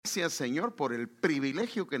gracias, Señor, por el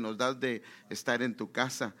privilegio que nos das de estar en tu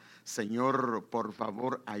casa. Señor, por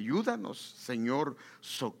favor, ayúdanos. Señor,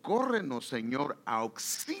 socórrenos. Señor,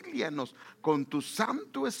 auxílianos con tu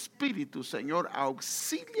Santo Espíritu. Señor,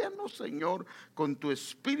 auxílianos, Señor, con tu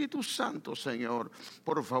Espíritu Santo, Señor.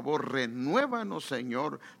 Por favor, renuévanos,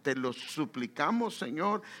 Señor. Te lo suplicamos,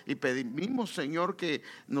 Señor, y pedimos, Señor, que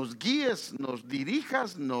nos guíes, nos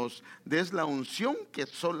dirijas, nos des la unción que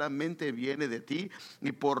solamente viene de ti.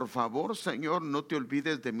 Y por favor, Señor, no te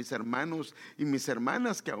olvides de mis hermanos y mis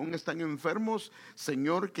hermanas que aún están enfermos,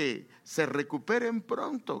 Señor, que se recuperen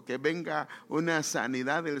pronto, que venga una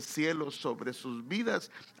sanidad del cielo sobre sus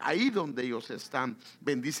vidas, ahí donde ellos están.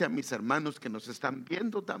 Bendice a mis hermanos que nos están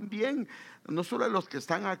viendo también, no solo a los que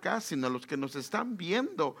están acá, sino a los que nos están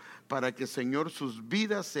viendo, para que, Señor, sus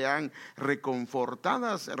vidas sean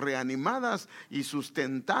reconfortadas, reanimadas y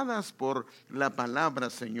sustentadas por la palabra,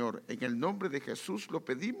 Señor. En el nombre de Jesús lo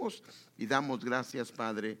pedimos y damos gracias,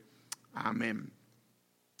 Padre. Amén.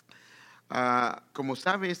 Como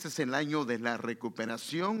sabe, este es el año de la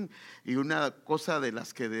recuperación, y una cosa de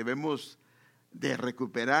las que debemos de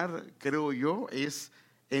recuperar, creo yo, es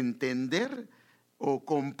entender o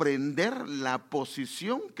comprender la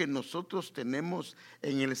posición que nosotros tenemos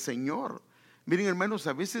en el Señor. Miren, hermanos,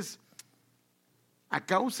 a veces a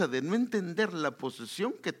causa de no entender la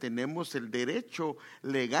posición que tenemos, el derecho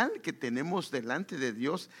legal que tenemos delante de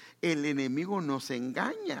Dios, el enemigo nos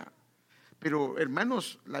engaña. Pero,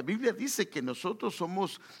 hermanos, la Biblia dice que nosotros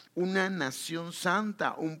somos una nación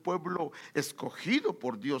santa, un pueblo escogido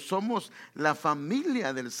por Dios. Somos la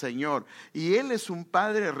familia del Señor, y Él es un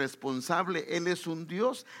Padre responsable, Él es un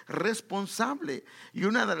Dios responsable. Y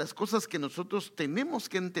una de las cosas que nosotros tenemos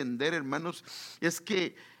que entender, hermanos, es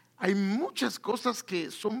que hay muchas cosas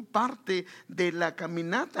que son parte de la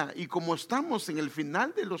caminata, y como estamos en el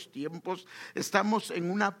final de los tiempos, estamos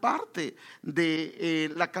en una parte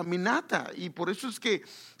de la caminata, y por eso es que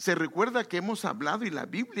se recuerda que hemos hablado, y la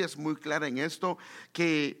Biblia es muy clara en esto,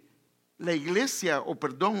 que la iglesia,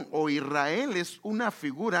 o Israel, es una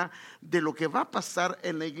figura de lo que va a pasar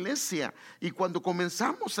en la iglesia. Y cuando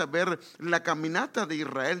comenzamos a ver la caminata de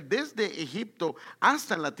Israel desde Egipto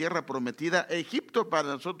hasta la tierra prometida, Egipto para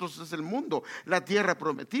nosotros es el mundo, la tierra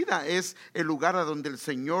prometida es el lugar a donde el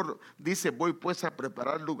Señor dice: voy pues a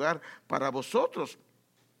preparar lugar para vosotros.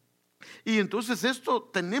 Y entonces esto,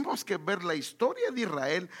 tenemos que ver la historia de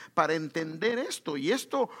Israel para entender esto, y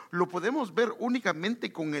esto lo podemos ver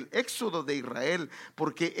únicamente con el éxodo de Israel,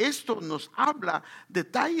 porque esto nos habla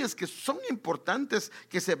detalles que son importantes,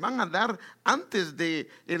 que se van a dar antes de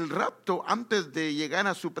el rapto, antes de llegar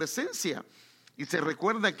a su presencia. Y se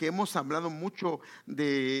recuerda que hemos hablado mucho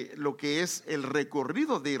de lo que es el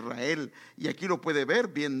recorrido de Israel, y aquí lo puede ver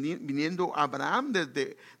viniendo Abraham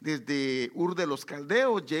desde Ur de los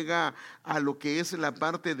Caldeos, llega a lo que es la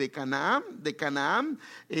parte de Canaán,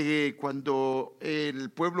 cuando el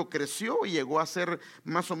pueblo creció y llegó a ser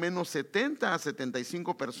más o menos 70 a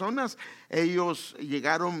 75 personas. Ellos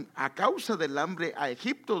llegaron a causa del hambre a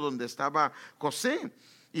Egipto, donde estaba José.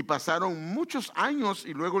 Y pasaron muchos años,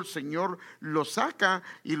 y luego el Señor los saca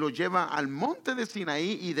y los lleva al monte de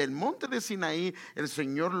Sinaí, y del monte de Sinaí el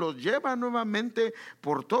Señor los lleva nuevamente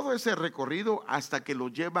por todo ese recorrido hasta que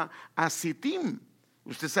los lleva a Sittim.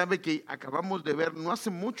 Usted sabe que acabamos de ver no hace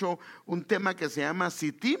mucho un tema que se llama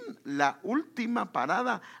Sittim, la última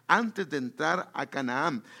parada antes de entrar a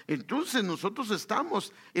Canaán. Entonces nosotros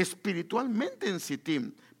estamos espiritualmente en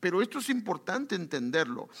Sittim, pero esto es importante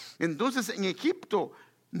entenderlo. Entonces en Egipto,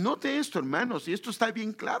 note esto, hermanos, y esto está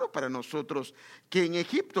bien claro para nosotros, que en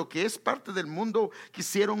Egipto, que es parte del mundo,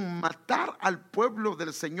 quisieron matar al pueblo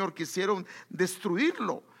del Señor, quisieron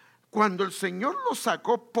destruirlo. Cuando el Señor lo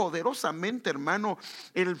sacó poderosamente, hermano,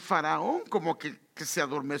 el faraón como que se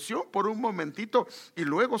adormeció por un momentito, y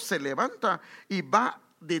luego se levanta y va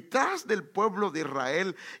detrás del pueblo de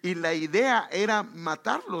Israel, y la idea era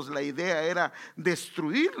matarlos, la idea era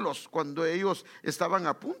destruirlos cuando ellos estaban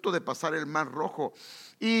a punto de pasar el Mar Rojo.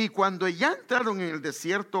 Y cuando ya entraron en el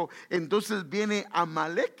desierto, entonces viene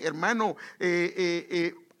Amalek, hermano,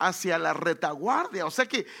 hacia la retaguardia. O sea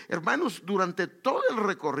que, hermanos, durante todo el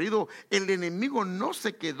recorrido el enemigo no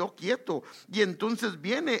se quedó quieto, y entonces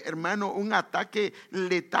viene, hermano, un ataque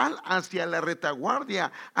letal hacia la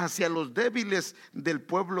retaguardia, hacia los débiles del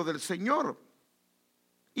pueblo del Señor.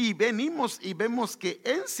 Y venimos y vemos que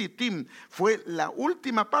en Sittim fue la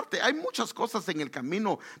última parte. Hay muchas cosas en el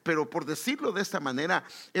camino, pero por decirlo de esta manera,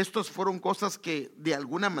 estos fueron cosas que de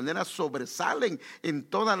alguna manera sobresalen en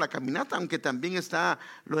toda la caminata, aunque también está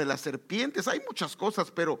lo de las serpientes. Hay muchas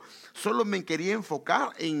cosas, pero solo me quería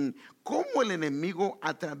enfocar en cómo el enemigo,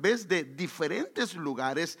 a través de diferentes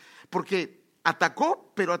lugares, porque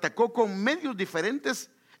atacó, pero atacó con medios diferentes,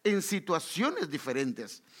 en situaciones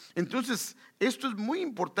diferentes. Entonces, esto es muy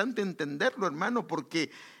importante entenderlo, hermano, porque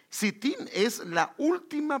Sittim es la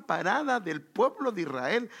última parada del pueblo de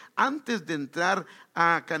Israel antes de entrar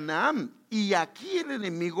a Canaán. Y aquí el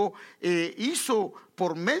enemigo hizo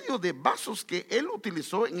por medio de vasos que él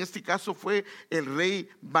utilizó. En este caso fue el rey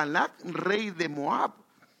Balac, rey de Moab.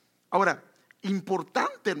 Ahora,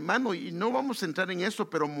 importante, hermano, y no vamos a entrar en eso,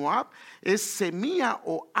 pero Moab es semilla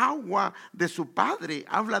o agua de su padre,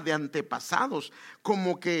 habla de antepasados,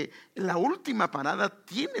 como que la última parada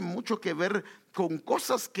tiene mucho que ver con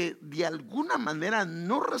cosas que de alguna manera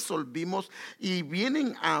no resolvimos y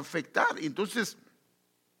vienen a afectar. Entonces,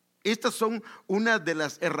 estas son una de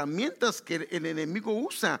las herramientas que el enemigo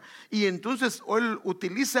usa, y entonces él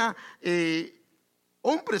utiliza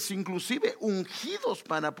hombres inclusive ungidos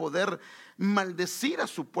para poder maldecir a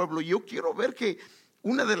su pueblo. Yo quiero ver que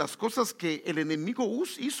una de las cosas que el enemigo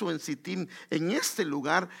hizo en Sittim, en este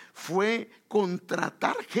lugar, fue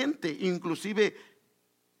contratar gente, inclusive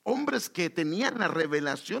hombres que tenían la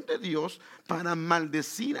revelación de Dios, para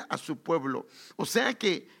maldecir a su pueblo. O sea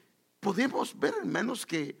que podemos ver, hermanos,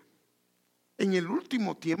 que en el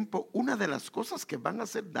último tiempo una de las cosas que van a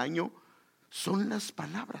hacer daño son las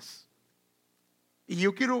palabras. Y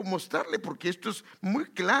yo quiero mostrarle, porque esto es muy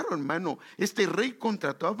claro, hermano. Este rey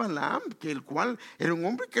contrató a Balaam, que el cual era un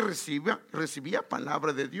hombre que recibía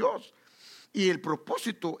palabra de Dios, y el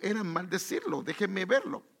propósito era maldecirlo. Déjeme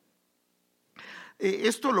verlo.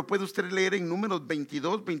 Esto lo puede usted leer en Números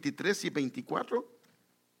 22, 23 y 24.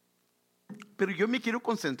 Pero yo me quiero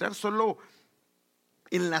concentrar solo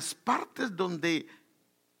en las partes donde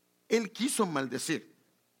él quiso maldecir,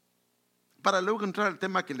 para luego entrar al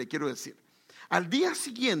tema que le quiero decir. Al día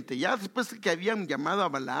siguiente, ya después de que habían llamado a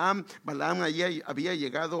Balaam, Balaam había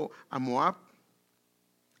llegado a Moab.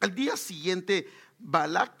 Al día siguiente,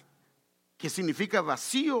 Balac, que significa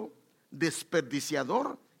vacío,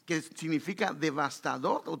 desperdiciador, que significa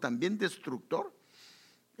devastador o también destructor.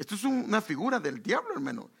 Esto es una figura del diablo,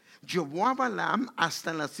 hermano. Llevó a Balaam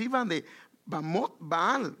hasta la cima de Bamot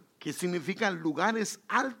Baal, que significa lugares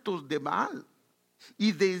altos de Baal.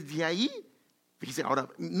 Y desde ahí, fíjese, ahora,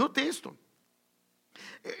 note esto.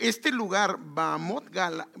 Este lugar, Bamot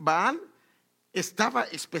Baal, estaba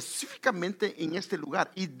específicamente en este lugar,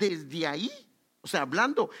 y desde ahí, o sea,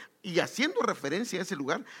 hablando y haciendo referencia a ese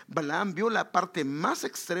lugar, Balaam vio la parte más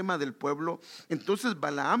extrema del pueblo. Entonces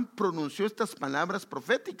Balaam pronunció estas palabras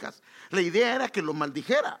proféticas. La idea era que lo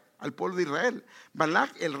maldijera al pueblo de Israel.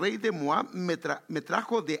 Balac, el rey de Moab, me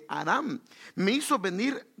trajo de Aram, me hizo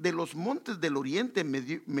venir de los montes del oriente,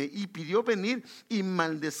 y pidió venir y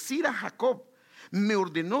maldecir a Jacob. Me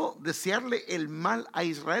ordenó desearle el mal a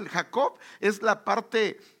Israel. Jacob es la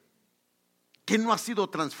parte que no ha sido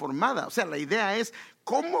transformada. O sea, la idea es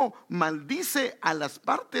cómo maldice a las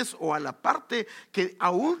partes, o a la parte que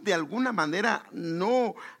aún de alguna manera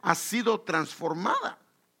no ha sido transformada,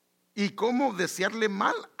 y cómo desearle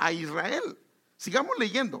mal a Israel. Sigamos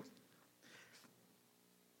leyendo.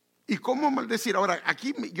 ¿Y cómo maldecir? Ahora,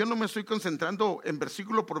 aquí yo no me estoy concentrando en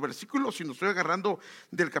versículo por versículo, sino estoy agarrando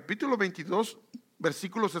del capítulo 22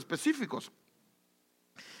 versículos específicos.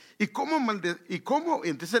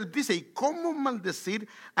 Entonces él dice, ¿y cómo maldecir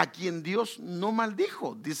a quien Dios no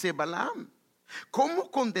maldijo? Dice Balaam. ¿Cómo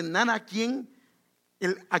condenar a quien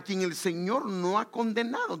el Señor no ha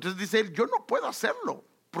condenado? Entonces dice él, yo no puedo hacerlo,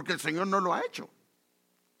 porque el Señor no lo ha hecho.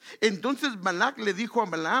 Entonces Balac le dijo a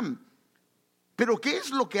Balaam, ¿pero qué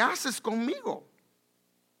es lo que haces conmigo?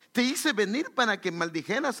 Te hice venir para que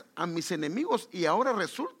maldijeras a mis enemigos, y ahora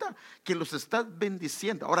resulta que los estás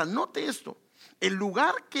bendiciendo. Ahora note esto, el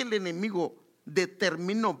lugar que el enemigo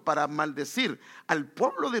determinó para maldecir al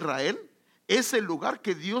pueblo de Israel es el lugar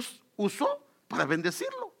que Dios usó para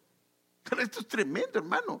bendecirlo. Pero esto es tremendo,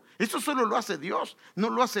 hermano. Esto solo lo hace Dios, no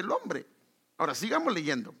lo hace el hombre. Ahora sigamos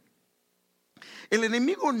leyendo. El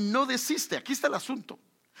enemigo no desiste. Aquí está el asunto.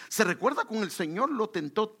 Se recuerda, con el Señor lo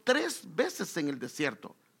tentó 3 veces en el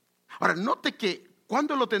desierto. Ahora note que,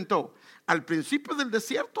 ¿cuándo lo tentó? ¿Al principio del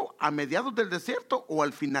desierto, a mediados del desierto o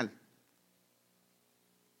al final?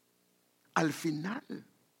 Al final.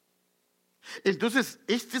 Entonces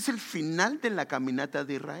este es el final de la caminata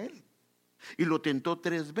de Israel. y lo tentó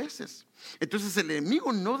 3 veces. Entonces el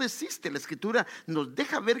enemigo no desiste. La escritura nos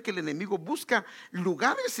deja ver que el enemigo busca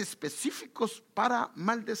lugares específicos para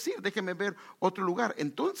maldecir. Déjeme ver otro lugar.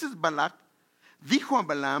 Entonces Balac dijo a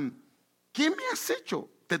Balaam: ¿qué me has hecho?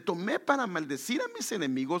 Te tomé para maldecir a mis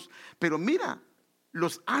enemigos, pero mira,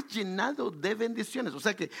 los has llenado de bendiciones. O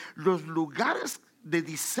sea que los lugares de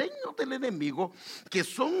diseño del enemigo, que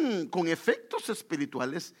son con efectos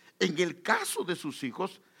espirituales, en el caso de sus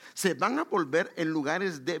hijos, se van a volver en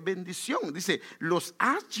lugares de bendición. Dice: los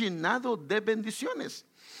has llenado de bendiciones.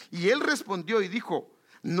 Y él respondió y dijo: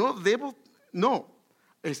 no debo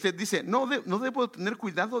tener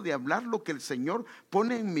cuidado de hablar lo que el Señor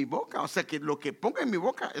pone en mi boca. O sea que lo que ponga en mi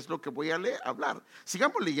boca es lo que voy a hablar.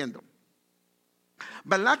 Sigamos leyendo.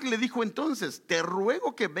 Balac le dijo entonces: te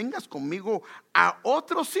ruego que vengas conmigo a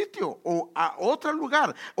otro sitio, o a otro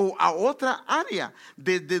lugar, o a otra área,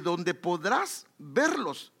 desde donde podrás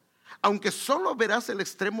verlos, aunque solo verás el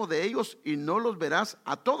extremo de ellos y no los verás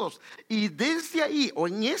a todos. Y desde ahí, o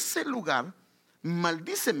en ese lugar,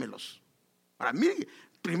 maldícemelos. Para mí,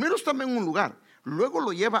 primero estaba en un lugar, luego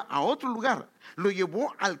lo lleva a otro lugar. Lo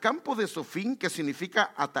llevó al campo de Sofín, que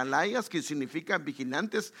significa atalayas, que significa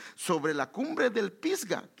vigilantes, sobre la cumbre del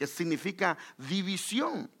Pisga, que significa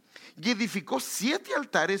división. Y edificó 7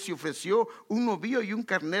 altares y ofreció un novillo y un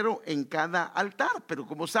carnero en cada altar. Pero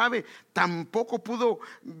como sabe, tampoco pudo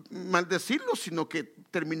maldecirlos, sino que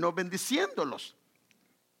terminó bendiciéndolos.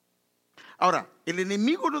 Ahora, el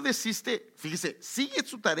enemigo no desiste, fíjese, sigue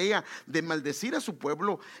su tarea de maldecir a su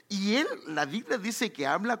pueblo, y él, la Biblia dice que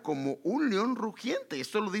habla como un león rugiente.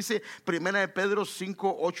 Esto lo dice 1 Pedro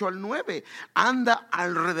 5, 8 al 9. Anda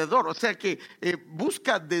alrededor, o sea que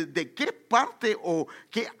busca de qué parte o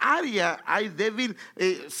qué área hay débil,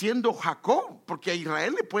 siendo Jacob, porque a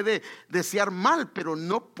Israel le puede desear mal, pero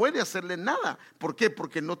no puede hacerle nada. ¿Por qué?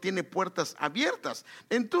 Porque no tiene puertas abiertas.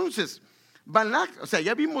 Entonces Balac, o sea,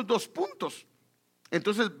 ya vimos 2 puntos.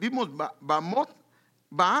 Entonces vimos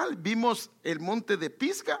Baal, vimos el monte de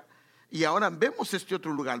Pisga, y ahora vemos este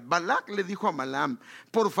otro lugar. Balac le dijo a Balaam: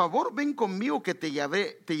 por favor, ven conmigo que te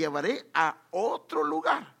llevaré a otro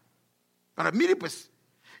lugar. Ahora mire, pues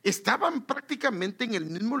estaban prácticamente en el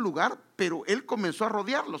mismo lugar, pero él comenzó a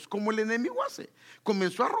rodearlos, como el enemigo hace.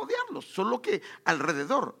 Comenzó a rodearlos, solo que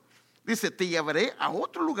alrededor. Dice: te llevaré a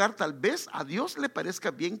otro lugar, tal vez a Dios le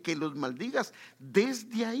parezca bien que los maldigas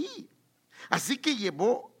desde ahí. Así que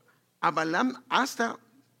llevó a Balaam hasta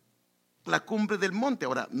la cumbre del monte.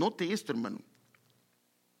 Ahora, note esto, hermano.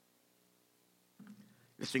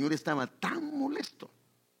 El Señor estaba tan molesto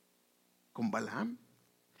con Balaam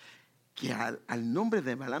que al nombre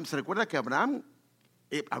de Balaam, ¿se recuerda que Abraham,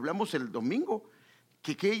 hablamos el domingo,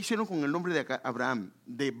 que qué hicieron con el nombre de Abraham?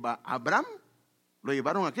 De Abraham, ¿lo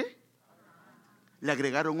llevaron a qué? Le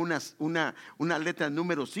agregaron una letra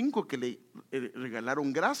número 5, que le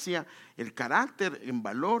regalaron gracia, el carácter, en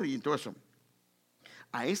valor y todo eso.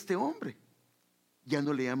 A este hombre ya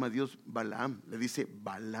no le llama Dios Balaam, le dice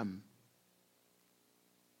Balaam.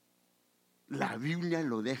 La Biblia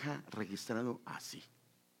lo deja registrado así.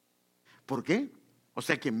 ¿Por qué? O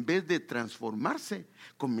sea que en vez de transformarse,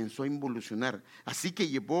 comenzó a involucionar. Así que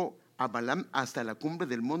llevó a Balaam hasta la cumbre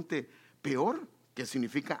del monte Peor, que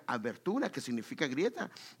significa abertura, que significa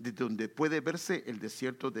grieta, de donde puede verse el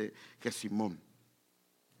desierto de Gesimón.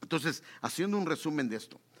 Entonces, haciendo un resumen de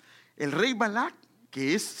esto, el rey Balac,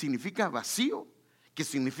 que significa vacío, que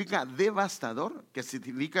significa devastador, que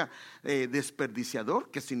significa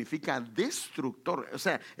desperdiciador, que significa destructor, o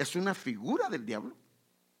sea, es una figura del diablo.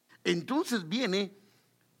 Entonces viene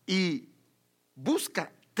y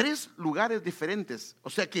busca 3 lugares diferentes, o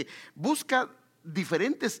sea que busca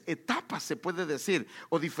diferentes etapas, se puede decir,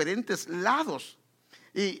 o diferentes lados.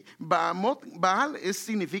 Y Baal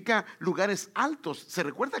significa lugares altos. Se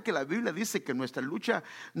recuerda que la Biblia dice que nuestra lucha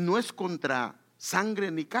no es contra sangre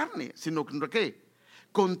ni carne, sino contra ¿qué?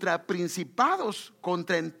 Contra principados,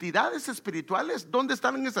 contra entidades espirituales. ¿Dónde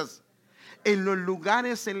están esas? En los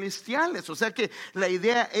lugares celestiales. O sea que la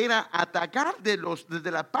idea era atacar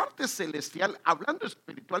desde la parte celestial, hablando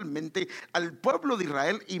espiritualmente, al pueblo de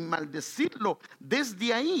Israel y maldecirlo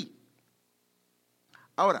desde ahí.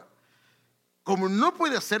 Ahora, como no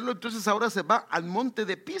puede hacerlo, entonces ahora se va al monte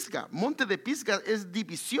de Pisga. Monte de Pisga es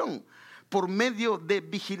división por medio de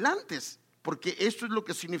vigilantes, porque esto es lo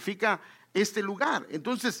que significa este lugar.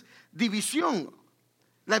 Entonces, división.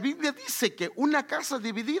 La Biblia dice que una casa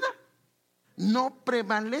dividida no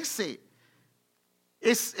prevalece.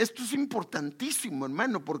 Esto es importantísimo,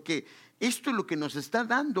 hermano, porque esto lo que nos está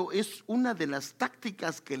dando es una de las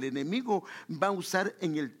tácticas que el enemigo va a usar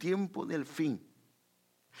en el tiempo del fin.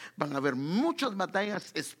 Van a haber muchas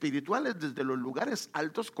batallas espirituales desde los lugares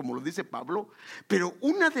altos, como lo dice Pablo, pero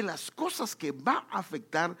una de las cosas que va a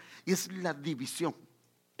afectar es la división.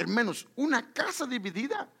 Hermanos, una casa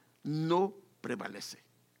dividida no prevalece.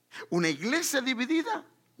 Una iglesia dividida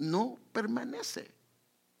no permanece.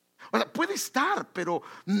 O sea, puede estar, pero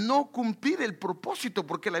no cumplir el propósito,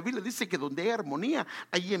 porque la Biblia dice que donde hay armonía,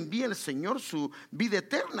 ahí envía el Señor su vida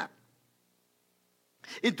eterna.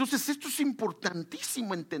 Entonces esto es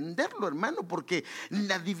importantísimo entenderlo, hermano, porque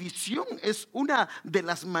la división es una de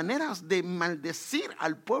las maneras de maldecir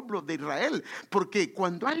al pueblo de Israel. Porque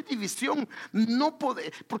cuando hay división,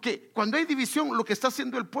 porque cuando hay división, lo que está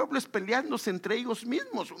haciendo el pueblo es peleándose entre ellos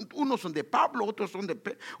mismos. Unos son de Pablo, otros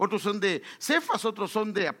son de Cefas, otros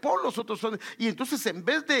son de Apolos, y entonces en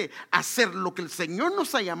vez de hacer lo que el Señor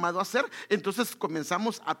nos ha llamado a hacer, entonces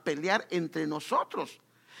comenzamos a pelear entre nosotros.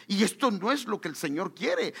 Y esto no es lo que el Señor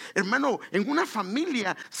quiere. Hermano, en una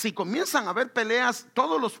familia, si comienzan a haber peleas,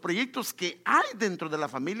 todos los proyectos que hay dentro de la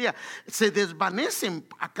familia se desvanecen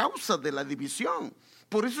a causa de la división.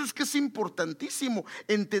 Por eso es que es importantísimo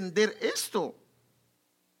entender esto.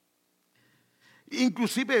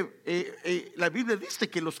 Inclusive la Biblia dice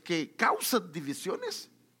que los que causan divisiones,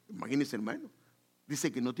 imagínense, hermano,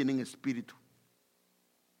 dice que no tienen espíritu.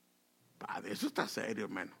 De eso está serio,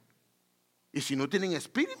 hermano. Y si no tienen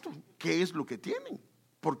espíritu, ¿qué es lo que tienen?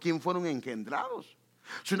 ¿Por quién fueron engendrados?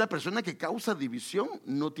 Si una persona que causa división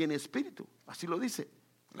no tiene espíritu, así lo dice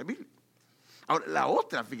la Biblia. Ahora, la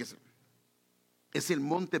otra, fíjese, es el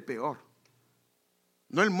monte peor.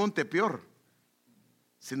 No el monte peor,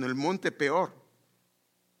 sino el monte peor.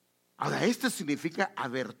 Ahora, esto significa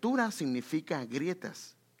abertura, significa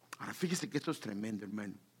grietas. Ahora, fíjese que esto es tremendo,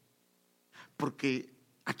 hermano, porque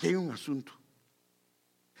aquí hay un asunto.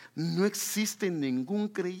 No existe ningún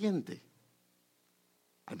creyente,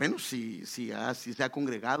 al menos si se ha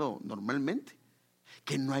congregado normalmente,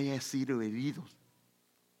 que no haya sido herido,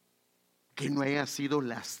 que no haya sido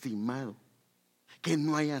lastimado, que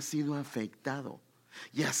no haya sido afectado,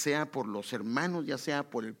 ya sea por los hermanos, ya sea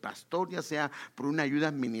por el pastor, ya sea por una ayuda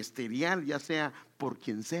ministerial, ya sea por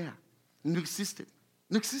quien sea. No existe,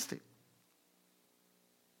 no existe.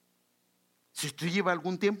 Si usted lleva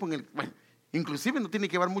algún tiempo inclusive no tiene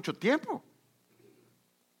que llevar mucho tiempo.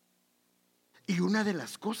 Y una de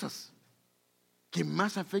las cosas que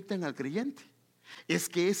más afectan al creyente es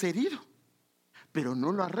que es herido, pero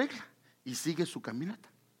no lo arregla y sigue su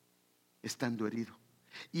caminata, estando herido.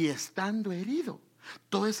 Y estando herido,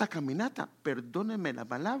 toda esa caminata, perdónenme la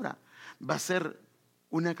palabra, va a ser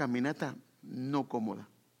una caminata no cómoda.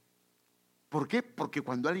 ¿Por qué? Porque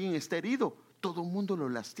cuando alguien está herido, todo el mundo lo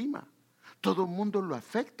lastima. Todo el mundo lo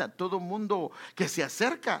afecta, todo el mundo que se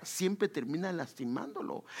acerca siempre termina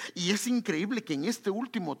lastimándolo. Y es increíble que en este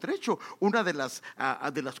último trecho, una de las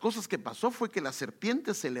cosas que pasó fue que las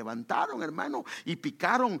serpientes se levantaron, hermano, y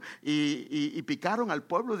picaron picaron al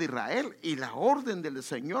pueblo de Israel. Y la orden del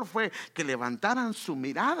Señor fue que levantaran su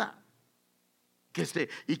mirada.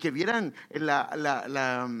 Y que vieran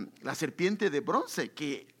la serpiente de bronce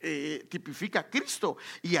que tipifica a Cristo,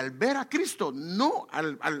 y al ver a Cristo, no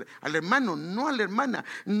al hermano, no a la hermana,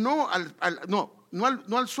 no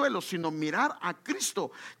al suelo, sino mirar a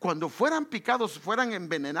Cristo. Cuando fueran picados, fueran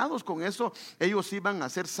envenenados con eso, ellos iban a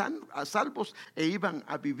ser salvos e iban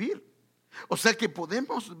a vivir. O sea que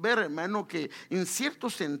podemos ver, hermano, que en cierto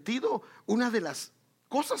sentido una de las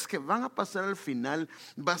cosas que van a pasar al final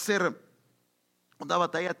va a ser una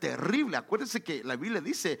batalla terrible. Acuérdense que la Biblia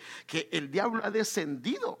dice que el diablo ha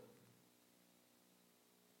descendido.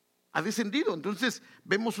 Entonces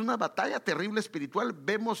vemos una batalla terrible espiritual.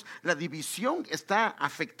 Vemos la división que está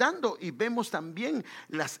afectando, y vemos también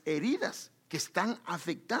las heridas que están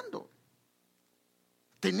afectando.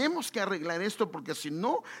 Tenemos que arreglar esto, porque si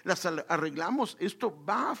no las arreglamos, esto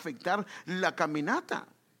va a afectar la caminata,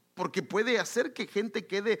 porque puede hacer que gente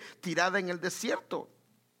quede tirada en el desierto.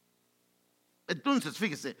 Entonces,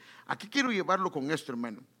 fíjese, aquí quiero llevarlo con esto,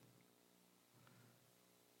 hermano.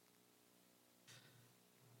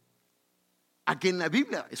 Aquí en la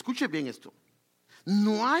Biblia, escuche bien esto,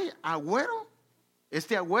 no hay agüero.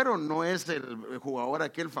 Este agüero no es el jugador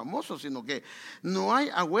aquel famoso, sino que no hay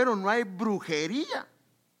agüero, no hay brujería,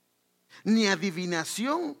 ni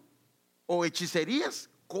adivinación o hechicerías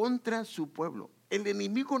contra su pueblo. El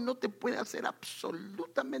enemigo no te puede hacer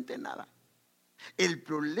absolutamente nada. El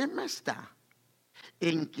problema está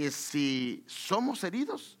en que si somos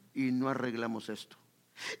heridos y no arreglamos esto,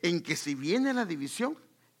 en que si viene la división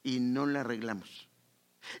y no la arreglamos,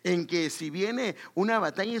 en que si viene una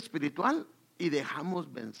batalla espiritual y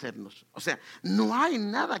dejamos vencernos. O sea, no hay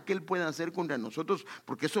nada que Él pueda hacer contra nosotros,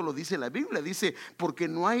 porque eso lo dice la Biblia. Dice, porque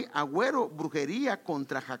no hay agüero, brujería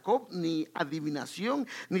contra Jacob, ni adivinación,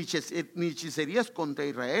 ni hechicerías contra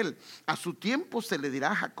Israel. A su tiempo se le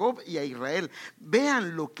dirá a Jacob y a Israel.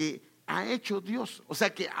 Vean lo que ha hecho Dios. O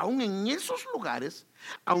sea que aún en esos lugares,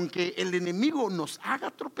 aunque el enemigo nos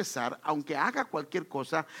haga tropezar, aunque haga cualquier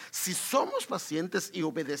cosa, si somos pacientes y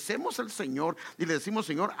obedecemos al Señor y le decimos,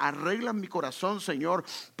 Señor, arregla mi corazón, Señor,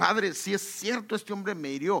 Padre, si es cierto, este hombre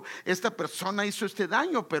me hirió, esta persona hizo este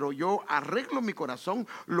daño, pero yo arreglo mi corazón,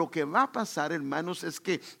 lo que va a pasar, hermanos, es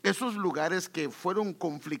que esos lugares que fueron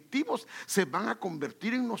conflictivos se van a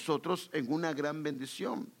convertir en nosotros en una gran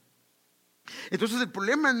bendición. Entonces el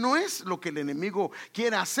problema no es lo que el enemigo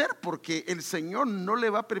quiera hacer, porque el Señor no le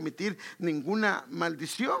va a permitir ninguna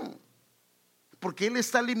maldición, porque Él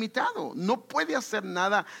está limitado, no puede hacer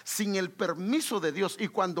nada sin el permiso de Dios. Y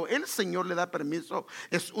cuando el Señor le da permiso,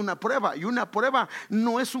 es una prueba, y una prueba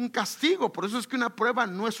no es un castigo. Por eso es que una prueba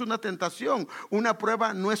no es una tentación, una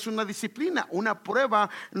prueba no es una disciplina, una prueba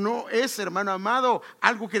no es, hermano amado,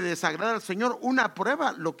 algo que desagrada al Señor. Una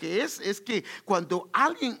prueba lo que es que cuando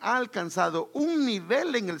alguien ha alcanzado un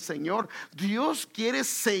nivel en el Señor, Dios quiere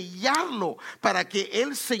sellarlo para que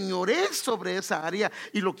Él señoree sobre esa área,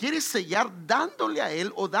 y lo quiere sellar dándole a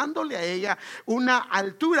él o dándole a ella una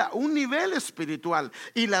altura, un nivel espiritual.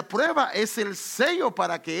 Y la prueba es el sello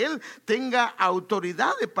para que él tenga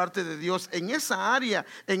autoridad de parte de Dios en esa área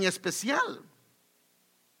en especial.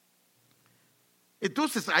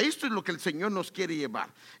 Entonces, a esto es lo que el Señor nos quiere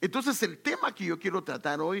llevar. Entonces, el tema que yo quiero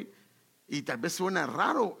tratar hoy, y tal vez suena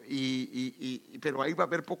raro, pero ahí va a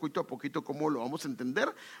ver poquito a poquito cómo lo vamos a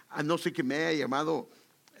entender, a no ser que me haya llamado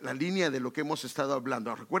la línea de lo que hemos estado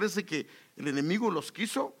hablando. Recuérdense que el enemigo los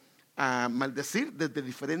quiso maldecir desde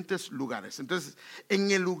diferentes lugares. Entonces, en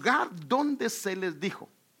el lugar donde se les dijo,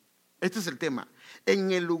 este es el tema,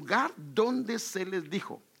 en el lugar donde se les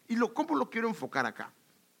dijo. Y ¿cómo lo quiero enfocar acá?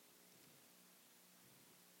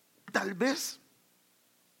 Tal vez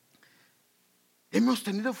hemos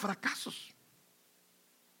tenido fracasos,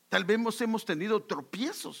 tal vez hemos tenido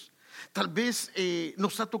tropiezos, tal vez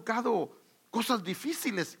nos ha tocado cosas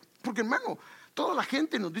difíciles, porque hermano, toda la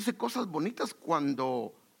gente nos dice cosas bonitas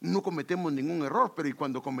cuando no cometemos ningún error, pero ¿y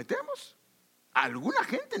cuando cometemos? Alguna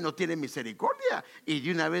gente no tiene misericordia y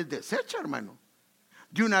de una vez desecha, hermano,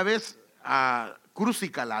 de una vez cruz y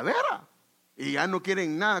calavera, y ya no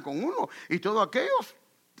quieren nada con uno, y todos aquellos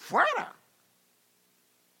fuera.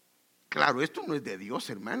 Claro, esto no es de Dios,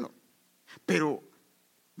 hermano, pero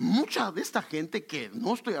mucha de esta gente, que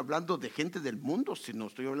no estoy hablando de gente del mundo, sino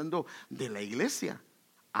estoy hablando de la iglesia,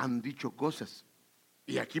 han dicho cosas.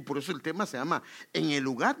 Y aquí por eso el tema se llama en el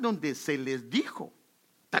lugar donde se les dijo.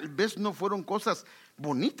 Tal vez no fueron cosas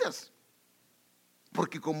bonitas,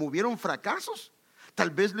 porque como hubieron fracasos, tal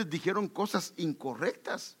vez les dijeron cosas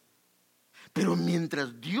incorrectas. Pero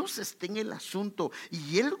mientras Dios esté en el asunto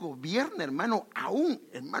y Él gobierna, hermano, aún,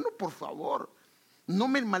 hermano, por favor, no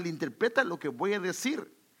me malinterpreta lo que voy a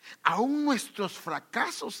decir. Aún nuestros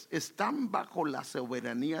fracasos están bajo la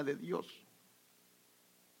soberanía de Dios.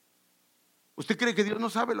 ¿Usted cree que Dios no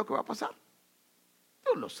sabe lo que va a pasar?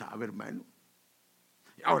 Dios lo sabe, hermano.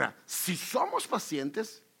 Ahora, si somos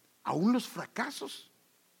pacientes, aún los fracasos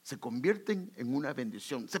se convierten en una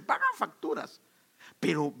bendición. Se pagan facturas,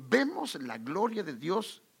 pero vemos la gloria de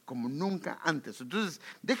Dios como nunca antes. Entonces,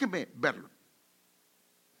 déjeme verlo.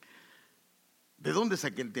 ¿De dónde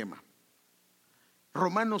saqué el tema?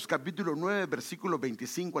 Romanos capítulo 9, versículo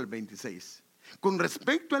 25 al 26. Con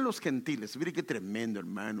respecto a los gentiles, mire qué tremendo,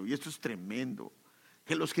 hermano, y esto es tremendo,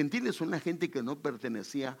 que los gentiles son la gente que no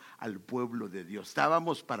pertenecía al pueblo de Dios.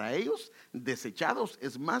 Estábamos para ellos desechados,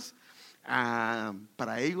 es más,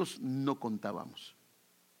 para ellos no contábamos.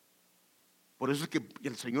 Por eso es que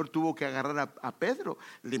el Señor tuvo que agarrar a Pedro,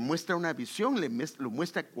 le muestra una visión, lo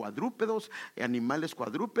muestra cuadrúpedos, animales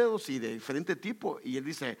cuadrúpedos y de diferente tipo, y él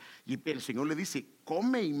dice, y el Señor le dice,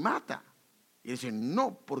 come y mata. Y él dice,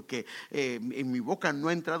 no, porque en mi boca no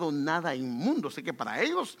ha entrado nada inmundo. Sé que para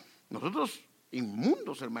ellos, nosotros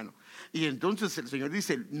inmundos, hermano. Y entonces el Señor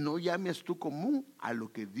dice, no llames tú común a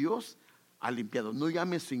lo que Dios ha limpiado, no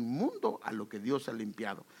llames inmundo a lo que Dios ha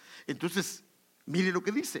limpiado. Entonces, mire lo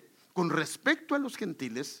que dice. Con respecto a los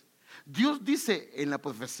gentiles, Dios dice en la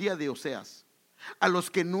profecía de Oseas, a los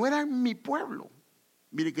que no eran mi pueblo,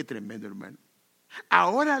 mire qué tremendo, hermano,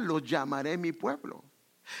 ahora los llamaré mi pueblo,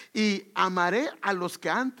 y amaré a los que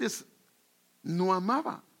antes no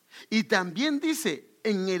amaba. Y también dice,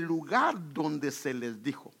 en el lugar donde se les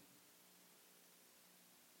dijo.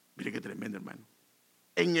 Mire qué tremendo, hermano.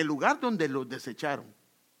 En el lugar donde los desecharon,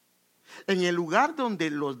 en el lugar donde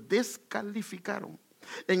los descalificaron,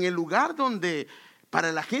 en el lugar donde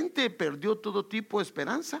para la gente perdió todo tipo de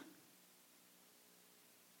esperanza,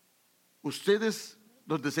 ustedes,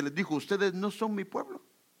 donde se les dijo, ustedes no son mi pueblo.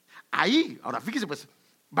 Ahí, ahora fíjese pues,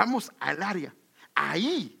 vamos al área.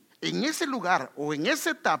 Ahí, en ese lugar o en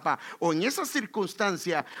esa etapa o en esa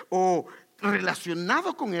circunstancia o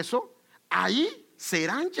relacionado con eso, ahí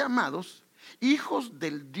serán llamados hijos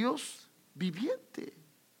del Dios viviente.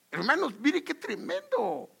 Hermanos, mire qué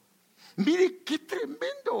tremendo. Mire qué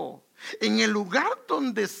tremendo. En el lugar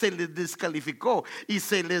donde se les descalificó y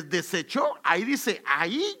se les desechó, ahí dice,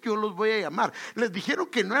 ahí yo los voy a llamar. Les dijeron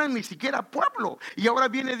que no eran ni siquiera pueblo, y ahora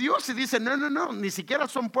viene Dios y dice, no, ni siquiera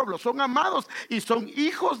son pueblo, son amados y son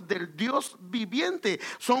hijos del Dios viviente.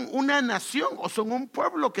 Son una nación o son un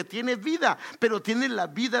pueblo que tiene vida, pero tiene la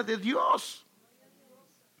vida de Dios.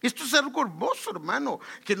 Esto es algo hermoso, hermano,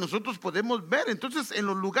 que nosotros podemos ver. Entonces, en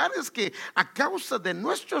los lugares que a causa de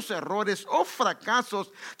nuestros errores o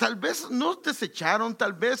fracasos, tal vez nos desecharon,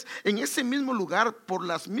 tal vez en ese mismo lugar por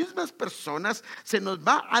las mismas personas, se nos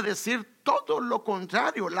va a decir todo lo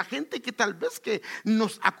contrario. La gente que tal vez que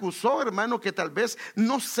nos acusó, hermano, que tal vez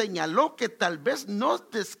nos señaló, que tal vez nos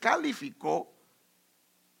descalificó,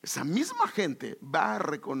 esa misma gente va a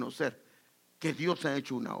reconocer que Dios ha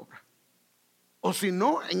hecho una obra. O si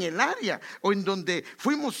no, en el área o en donde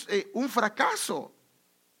fuimos un fracaso,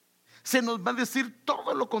 se nos va a decir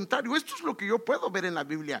todo lo contrario. Esto es lo que yo puedo ver en la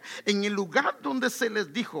Biblia, en el lugar donde se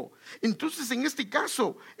les dijo. Entonces, en este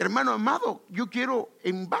caso, hermano amado, yo quiero,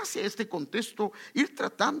 en base a este contexto, ir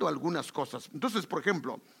tratando algunas cosas. Entonces, por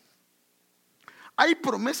ejemplo, hay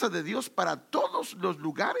promesa de Dios para todos los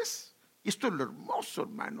lugares. Y esto es lo hermoso,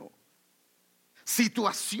 hermano.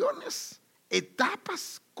 Situaciones,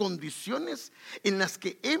 etapas, condiciones en las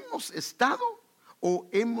que hemos estado o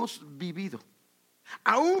hemos vivido.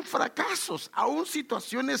 Aún fracasos, aún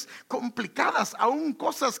situaciones complicadas, aún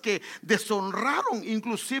cosas que deshonraron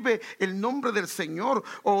inclusive el nombre del Señor,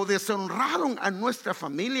 o deshonraron a nuestra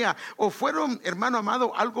familia, o fueron, hermano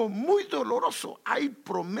amado, algo muy doloroso. Hay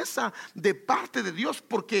promesa de parte de Dios,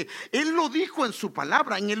 porque Él lo dijo en su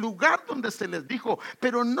palabra, en el lugar donde se les dijo.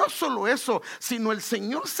 Pero no solo eso, sino el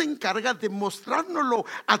Señor se encarga de mostrárnoslo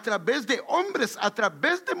a través de hombres, a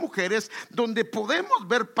través de mujeres, donde podemos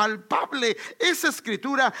ver palpable esa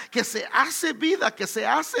escritura que se hace vida, que se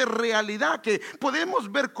hace realidad, que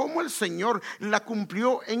podemos ver cómo el Señor la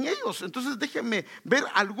cumplió en ellos. Entonces déjenme ver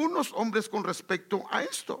algunos hombres con respecto a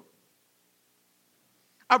esto,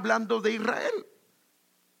 hablando de Israel.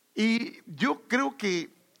 Y yo creo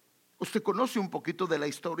que usted conoce un poquito de la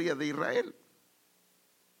historia de Israel.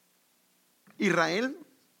 Israel,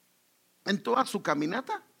 en toda su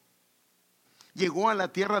caminata, llegó a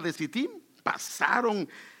la tierra de Sitim, pasaron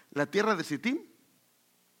la tierra de Sitim,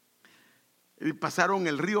 pasaron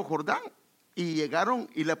el río Jordán y llegaron.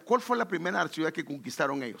 ¿Y cuál fue la primera ciudad que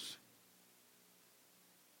conquistaron ellos?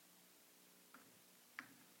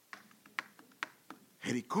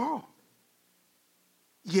 Jericó.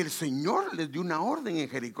 Y el Señor les dio una orden en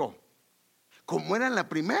Jericó. Como era la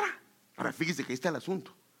primera, ahora fíjese que ahí está el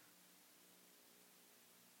asunto.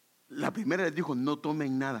 La primera les dijo, no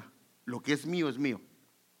tomen nada, lo que es mío es mío.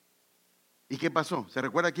 ¿Y qué pasó? ¿Se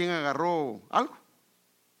recuerda quién agarró algo?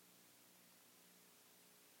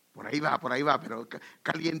 Por ahí va, pero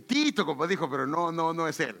calientito, como dijo, pero no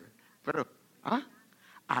es él. Pero,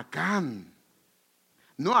 Acán.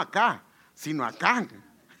 No acá, sino Acán.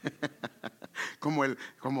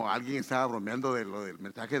 Como alguien estaba bromeando de lo del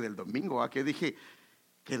mensaje del domingo, que dije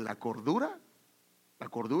que la cordura,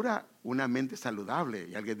 una mente saludable.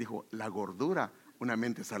 Y alguien dijo, la gordura, una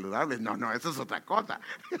mente saludable. No, eso es otra cosa.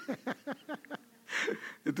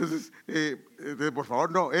 Entonces, por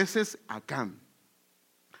favor, no, ese es Acán.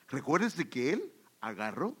 Recuérdese que él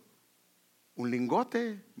agarró un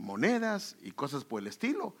lingote, monedas y cosas por el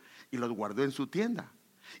estilo, y los guardó en su tienda.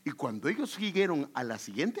 Y cuando ellos siguieron a la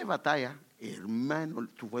siguiente batalla, hermanos,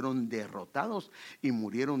 fueron derrotados y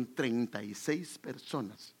murieron 36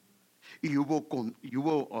 personas. Y hubo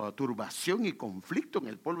turbación y conflicto en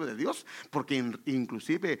el pueblo de Dios, porque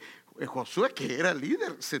inclusive Josué, que era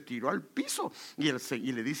líder, se tiró al piso y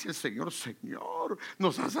le dice al Señor, Señor,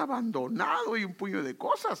 nos has abandonado, y un puño de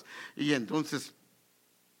cosas. Y entonces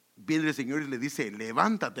viene el Señor y le dice,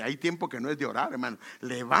 levántate. Hay tiempo que no es de orar, hermano.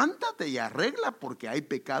 Levántate y arregla, porque hay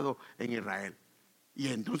pecado en Israel. Y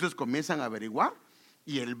entonces comienzan a averiguar,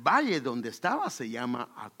 y el valle donde estaba se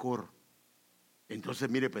llama Acor. Entonces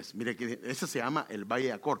mire que ese se llama el valle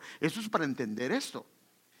de Acor. Eso es para entender esto.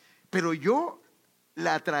 Pero yo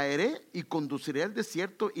la traeré y conduciré al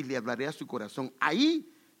desierto y le hablaré a su corazón.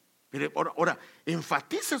 Ahí Mire, ahora,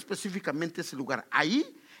 enfatiza específicamente ese lugar.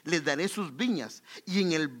 Ahí les daré sus viñas, y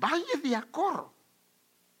en el valle de Acor,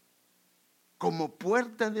 como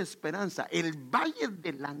puerta de esperanza, el valle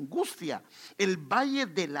de la angustia, el valle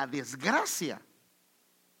de la desgracia,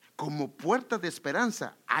 como puerta de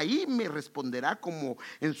esperanza. Ahí me responderá como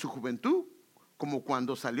en su juventud, como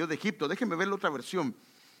cuando salió de Egipto. Déjeme ver la otra versión.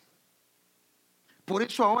 Por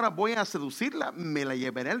eso ahora voy a seducirla, me la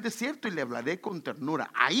llevaré al desierto y le hablaré con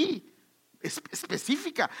ternura. Ahí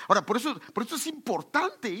específica. Ahora, por eso es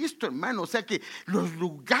importante esto, hermano. O sea que los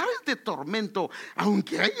lugares de tormento,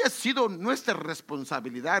 aunque haya sido nuestra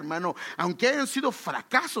responsabilidad, hermano, aunque hayan sido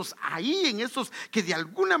fracasos, ahí en esos que de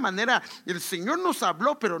alguna manera el Señor nos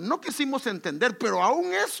habló, pero no quisimos entender, pero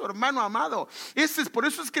aún eso, hermano amado, por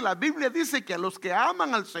eso es que la Biblia dice que a los que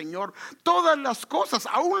aman al Señor, todas las cosas,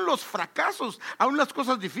 aún los fracasos, aún las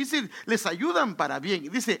cosas difíciles, les ayudan para bien. Y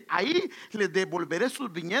dice, ahí les devolveré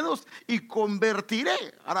sus viñedos y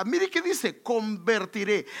convertiré. Ahora mire que dice,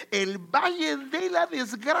 convertiré el valle de la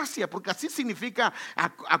desgracia, porque así significa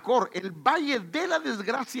Acor, el valle de la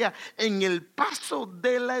desgracia, en el paso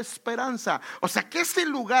de la esperanza. O sea que ese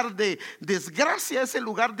lugar de desgracia, ese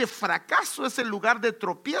lugar de fracaso, ese lugar de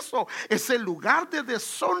tropiezo, ese lugar de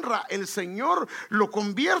deshonra, el Señor lo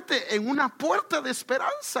convierte en una puerta de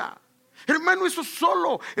esperanza. Hermano, eso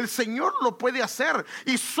solo el Señor lo puede hacer,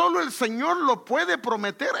 y solo el Señor lo puede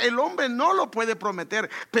prometer. El hombre no lo puede prometer,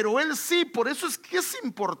 pero Él sí. Por eso es que es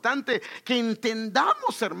importante que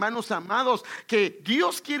entendamos, hermanos amados, que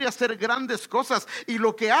Dios quiere hacer grandes cosas. Y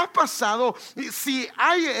lo que ha pasado, si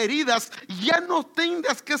hay heridas, ya no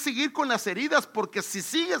tengas que seguir con las heridas, porque si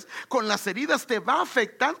sigues con las heridas te va a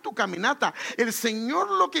afectar tu caminata. El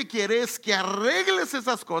Señor lo que quiere es que arregles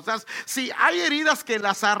esas cosas. Si hay heridas, que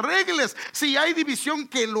las arregles. Si hay división,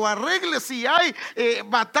 que lo arregles. Si hay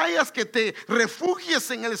batallas, que te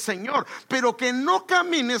refugies en el Señor, pero que no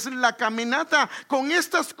camines la caminata con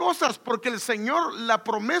estas cosas, porque el Señor, la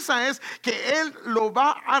promesa es que Él lo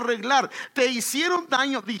va a arreglar. Te hicieron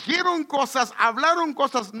daño, dijeron cosas, hablaron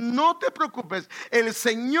cosas, no te preocupes. El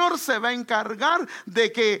Señor se va a encargar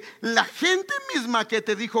de que la gente misma que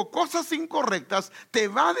te dijo cosas incorrectas te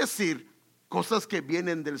va a decir cosas que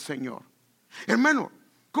vienen del Señor. Hermano,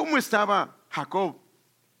 ¿cómo estaba Jacob?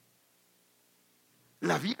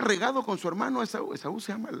 La había regado con su hermano Esaú. Esaú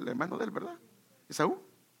se llama el hermano de él, ¿verdad? Esaú.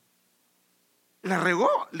 ¿La regó?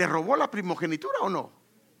 ¿Le robó la primogenitura o no?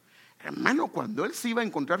 Hermano, cuando él se iba a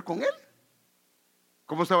encontrar con él,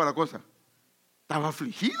 ¿cómo estaba la cosa? Estaba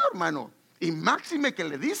afligido, hermano. Y máxime que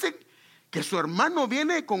le dicen que su hermano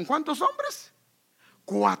viene con ¿cuántos hombres?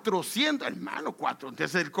 400, hermano, 400.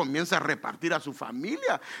 Entonces él comienza a repartir a su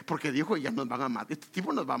familia, porque dijo, ya nos van a matar, este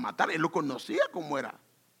tipo nos va a matar. Él lo conocía como era.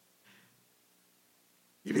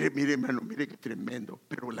 Y mire, hermano, mire qué tremendo.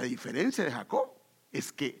 Pero la diferencia de Jacob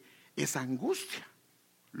es que esa angustia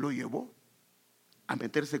lo llevó a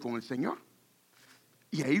meterse con el Señor.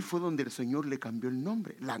 Y ahí fue donde el Señor le cambió el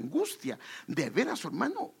nombre. La angustia de ver a su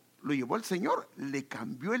hermano lo llevó al Señor, le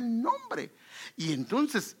cambió el nombre. Y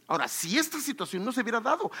entonces, ahora, si esta situación no se hubiera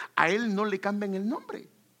dado, a él no le cambian el nombre.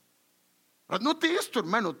 Note esto,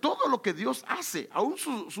 hermano, todo lo que Dios hace, aún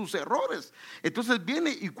sus errores. Entonces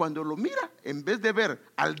viene, y cuando lo mira, en vez de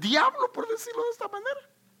ver al diablo, por decirlo de esta manera,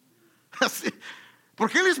 así,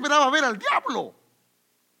 porque él esperaba ver al diablo,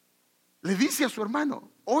 le dice a su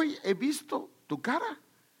hermano, hoy he visto tu cara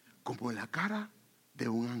como la cara de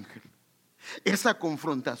un ángel. Esa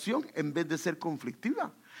confrontación, en vez de ser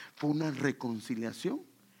conflictiva, fue una reconciliación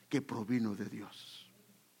que provino de Dios.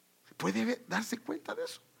 ¿Puede darse cuenta de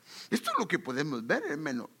eso? Esto es lo que podemos ver,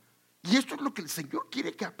 hermano. Y esto es lo que el Señor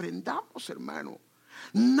quiere que aprendamos, hermano.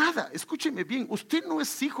 Nada, escúcheme bien, usted no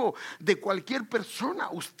es hijo de cualquier persona.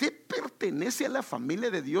 Usted pertenece a la familia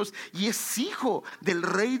de Dios y es hijo del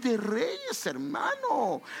Rey de Reyes,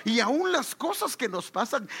 hermano. Y aún las cosas que nos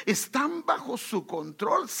pasan están bajo su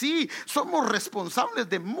control. Sí, somos responsables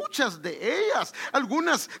de muchas de ellas.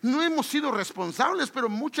 Algunas no hemos sido responsables, pero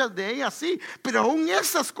muchas de ellas sí. Pero aún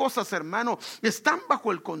esas cosas, hermano, están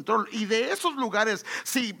bajo el control. Y de esos lugares,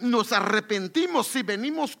 si nos arrepentimos, si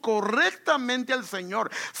venimos correctamente al Señor,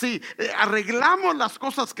 si arreglamos las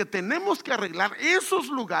cosas que tenemos que arreglar, esos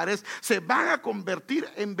lugares se van a convertir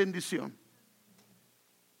en bendición.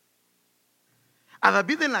 A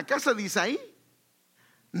David en la casa de Isaí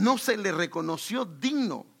no se le reconoció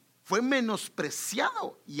digno, fue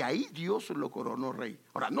menospreciado, y ahí Dios lo coronó rey.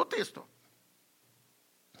 Ahora note esto,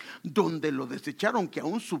 donde lo desecharon, que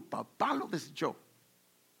aún su papá lo desechó,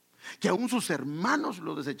 que aún sus hermanos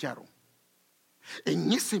lo desecharon,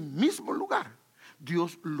 en ese mismo lugar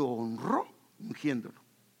Dios lo honró ungiéndolo.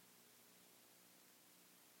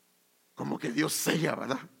 como que Dios sella,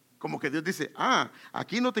 ¿verdad? Como que Dios dice,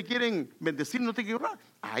 aquí no te quieren bendecir, no te quieren orar.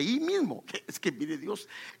 Ahí mismo, es que mire Dios,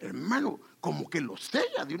 hermano, como que lo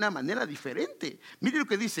sella de una manera diferente. Mire lo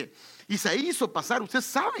que dice, Isaí hizo pasar, usted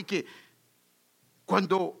sabe que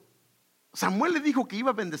cuando Samuel le dijo que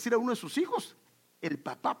iba a bendecir a uno de sus hijos, el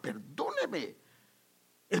papá, perdóneme,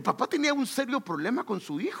 el papá tenía un serio problema con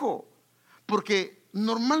su hijo, porque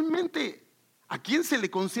normalmente, ¿a quién se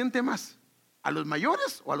le consiente más? ¿A los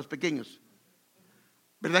mayores o a los pequeños?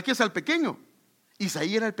 ¿Verdad que es al pequeño?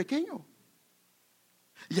 Isaí era el pequeño,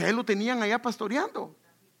 y a él lo tenían allá pastoreando,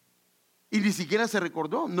 y ni siquiera se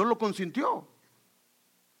recordó, no lo consintió.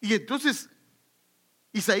 Y entonces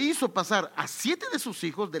Isaí hizo pasar a 7 de sus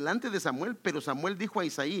hijos delante de Samuel, pero Samuel dijo a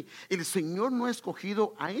Isaí, el Señor no ha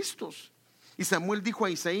escogido a estos. Y Samuel dijo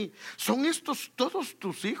a Isaí, ¿son estos todos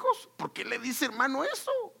tus hijos? ¿Por qué le dice, hermano,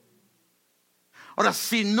 eso? Ahora,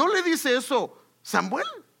 si no le dice eso Samuel,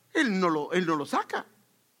 él no lo saca.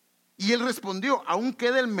 Y él respondió, aún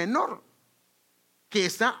queda el menor, que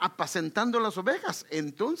está apacentando las ovejas.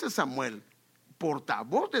 Entonces Samuel,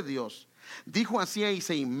 portavoz de Dios, dijo así a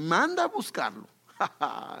Isaí, manda a buscarlo.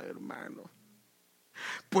 Hermano,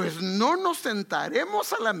 pues no nos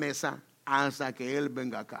sentaremos a la mesa hasta que él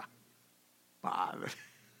venga acá. Padre,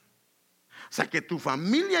 o sea que tu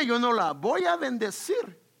familia yo no la voy a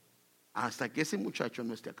bendecir hasta que ese muchacho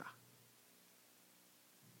no esté acá.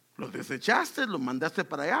 Lo desechaste, lo mandaste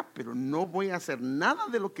para allá, pero no voy a hacer nada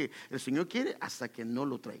de lo que el Señor quiere hasta que no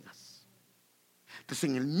lo traigas. Entonces,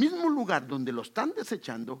 en el mismo lugar donde lo están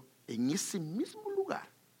desechando, en ese mismo lugar,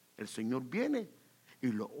 el Señor viene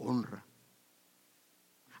y lo honra.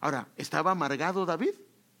 Ahora, ¿estaba amargado David?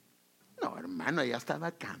 No, hermano, ya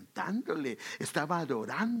estaba cantándole, estaba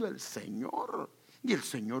adorando al Señor, y el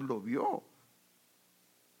Señor lo vio.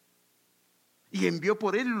 Y envió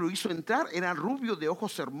por él y lo hizo entrar. Era rubio, de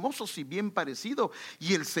ojos hermosos y bien parecido.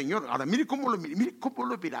 Y el Señor, ahora mire cómo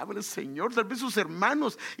lo miraba el Señor. Tal vez sus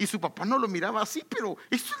hermanos y su papá no lo miraba así, pero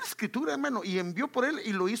esto es la escritura, hermano. Y envió por él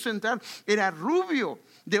y lo hizo entrar. Era rubio,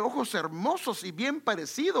 de ojos hermosos y bien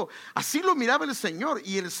parecido. Así lo miraba el Señor.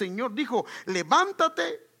 Y el Señor dijo,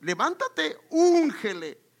 levántate,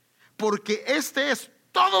 úngele, porque este es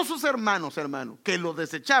todos sus hermanos, hermano, que lo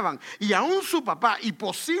desechaban, y aún su papá y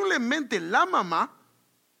posiblemente la mamá,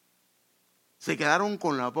 se quedaron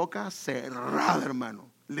con la boca cerrada,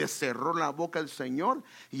 hermano. Le cerró la boca el Señor,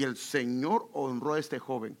 y el Señor honró a este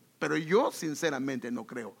joven. Pero yo sinceramente no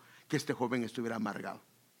creo que este joven estuviera amargado.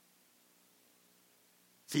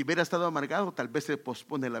 Si hubiera estado amargado, tal vez se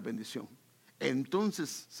pospone la bendición.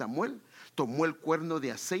 Entonces Samuel tomó el cuerno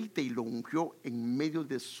de aceite y lo ungió en medio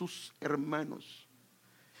de sus hermanos.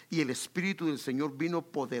 Y el Espíritu del Señor vino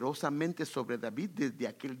poderosamente sobre David desde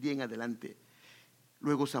aquel día en adelante.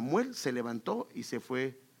 Luego Samuel se levantó y se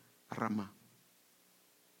fue a Ramá.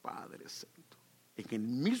 Padre Santo, en el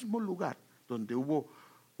mismo lugar donde hubo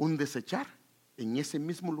un desechar, en ese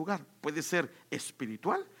mismo lugar, puede ser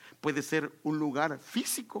espiritual, puede ser un lugar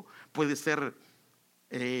físico, puede ser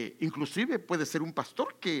inclusive puede ser un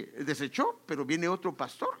pastor que desechó, pero viene otro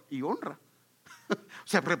pastor y honra. O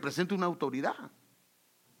sea, representa una autoridad.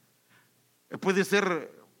 Puede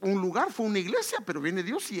ser un lugar, fue una iglesia, pero viene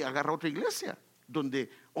Dios y agarra otra iglesia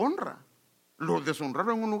donde honra. Lo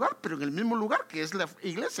deshonraron en un lugar, pero en el mismo lugar que es la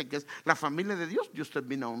iglesia, que es la familia de Dios, Dios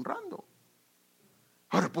termina honrando.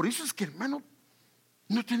 Ahora, por eso es que, hermano,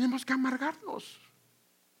 no tenemos que amargarnos.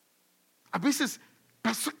 A veces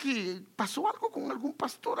pasó algo con algún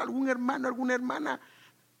pastor, algún hermano, alguna hermana.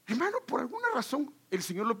 Hermano, por alguna razón el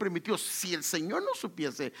Señor lo permitió. Si el Señor no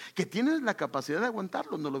supiese que tienes la capacidad de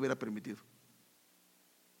aguantarlo, no lo hubiera permitido.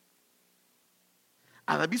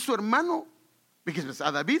 A David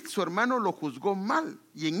su hermano lo juzgó mal.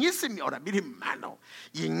 Y en ese, ahora mire, hermano,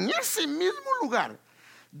 y en ese mismo lugar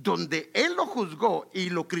donde él lo juzgó y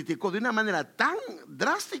lo criticó de una manera tan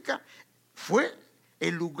drástica, fue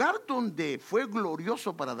el lugar donde fue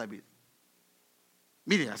glorioso para David.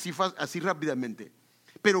 Mire, así rápidamente.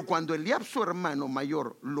 Pero cuando Eliab, su hermano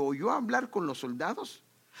mayor, lo oyó hablar con los soldados,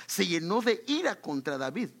 se llenó de ira contra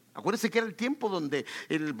David. Acuérdense que era el tiempo donde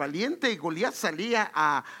el valiente Goliat salía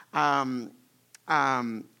a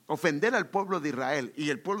ofender al pueblo de Israel, y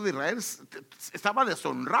el pueblo de Israel estaba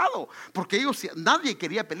deshonrado porque nadie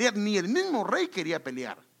quería pelear, ni el mismo rey quería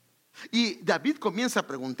pelear. Y David comienza a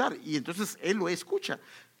preguntar, y entonces él lo escucha.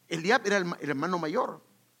 Eliab era el hermano mayor,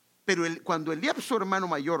 pero cuando Eliab, su hermano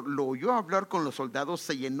mayor, lo oyó hablar con los soldados,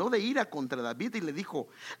 se llenó de ira contra David y le dijo: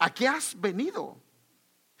 ¿a qué has venido?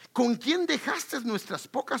 ¿Con quién dejaste nuestras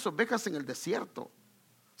pocas ovejas en el desierto? O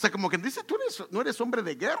sea, como que dice, tú no eres hombre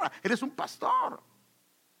de guerra, eres un pastor.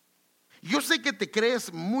 yo sé que te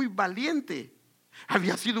crees muy valiente.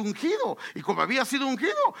 Había sido ungido, y como había sido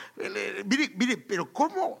ungido, mire, pero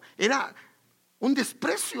cómo era un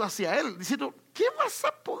desprecio hacia él, diciendo: ¿qué vas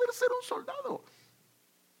a poder ser un soldado?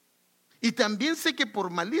 Y también sé que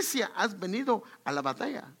por malicia has venido a la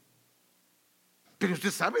batalla. Pero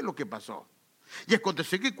usted sabe lo que pasó. Y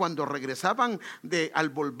aconteció que cuando regresaban al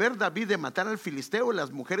volver David de matar al filisteo, las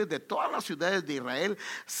mujeres de todas las ciudades de Israel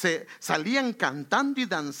se salían cantando y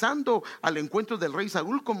danzando al encuentro del rey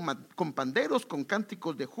Saúl con panderos, con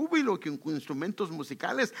cánticos de júbilo, con instrumentos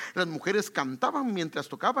musicales. Las mujeres cantaban mientras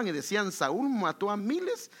tocaban y decían: Saúl mató a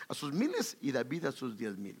sus miles, y David a sus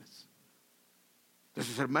 10,000.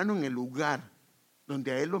 Entonces, hermano, en el lugar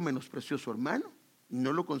donde a él lo menospreció su hermano,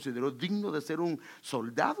 no lo consideró digno de ser un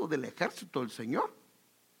soldado del ejército del Señor,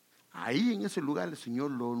 ahí en ese lugar el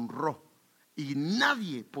Señor lo honró, y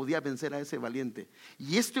nadie podía vencer a ese valiente.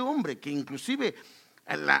 Y este hombre, que inclusive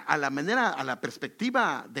a la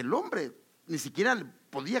perspectiva del hombre, ni siquiera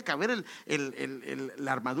podía caber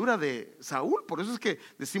la armadura de Saúl. Por eso es que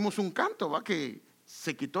decimos un canto, que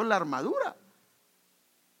se quitó la armadura.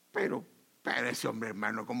 Pero ese hombre,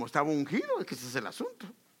 hermano, como estaba ungido, es que ese es el asunto.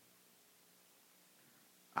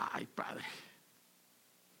 Ay, Padre.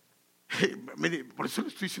 Mire, por eso le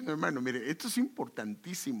estoy diciendo, hermano, mire, esto es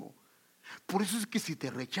importantísimo. Por eso es que si te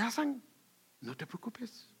rechazan, no te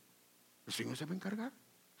preocupes, el Señor se va a encargar.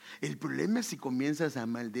 El problema es si comienzas a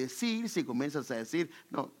maldecir, si comienzas a decir,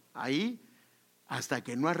 no, ahí hasta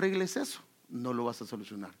que no arregles eso, no lo vas a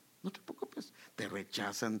solucionar. No te preocupes, te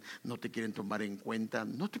rechazan, no te quieren tomar en cuenta,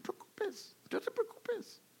 no te preocupes, no te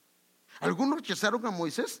preocupes. Algunos rechazaron a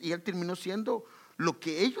Moisés y él terminó siendo lo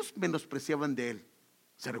que ellos menospreciaban de él.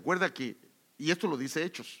 Se recuerda que, y esto lo dice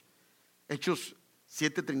Hechos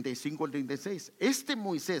 7:35 al 36, este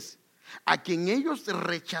Moisés, a quien ellos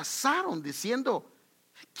rechazaron diciendo: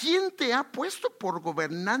 ¿quién te ha puesto por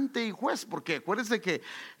gobernante y juez? Porque acuérdense que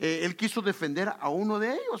él quiso defender a uno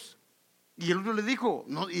de ellos, y el otro le dijo,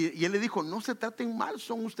 no, y él le dijo: no se traten mal,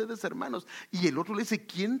 son ustedes hermanos. Y el otro le dice: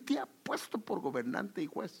 ¿quién te ha puesto por gobernante y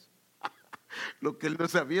juez? Lo que él no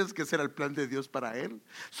sabía es que ese era el plan de Dios para él,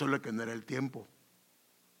 solo que no era el tiempo.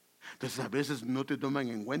 Entonces a veces no te toman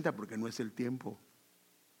en cuenta porque no es el tiempo.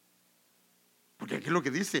 Porque aquí lo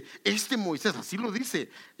que dice este Moisés, así lo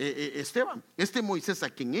dice Esteban, este Moisés a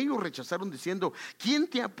quien ellos rechazaron diciendo: ¿quién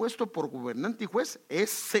te ha puesto por gobernante y juez?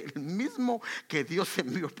 Es el mismo que Dios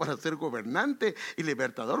envió para ser gobernante y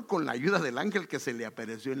libertador con la ayuda del ángel que se le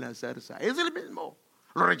apareció en la zarza. Es el mismo.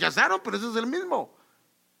 Lo rechazaron, pero ese es el mismo.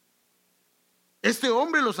 Este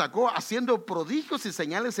hombre lo sacó haciendo prodigios y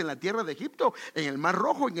señales en la tierra de Egipto, en el Mar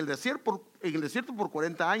Rojo, en el desierto por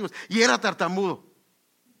 40 años, y era tartamudo.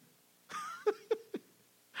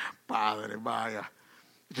 Padre, vaya.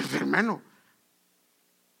 Entonces, hermano,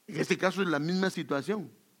 en este caso es la misma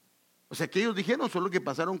situación. O sea, que ellos dijeron solo que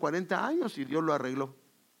pasaron 40 años y Dios lo arregló.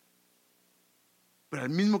 Pero al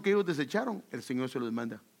mismo que ellos desecharon, el Señor se los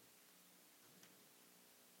manda.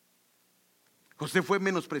 José fue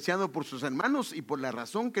menospreciado por sus hermanos y por la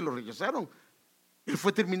razón que lo rechazaron, él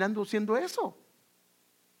fue terminando siendo eso.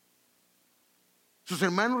 Sus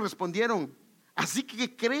hermanos respondieron: ¿así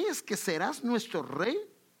que crees que serás nuestro rey?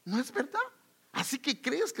 No es verdad. ¿Así que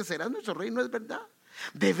crees que serás nuestro rey? No es verdad.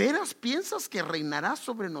 ¿De veras piensas que reinarás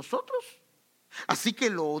sobre nosotros? Así que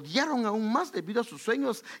lo odiaron aún más debido a sus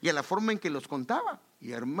sueños y a la forma en que los contaba.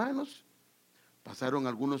 Y hermanos, pasaron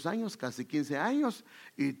algunos años, casi 15 años,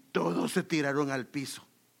 y todos se tiraron al piso.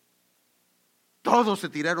 Todos se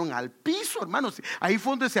tiraron al piso, hermanos. Ahí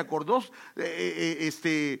fue donde se acordó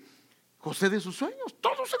José de sus sueños.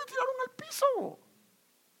 Todos se le tiraron al piso.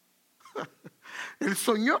 Él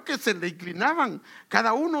soñó que se le inclinaban,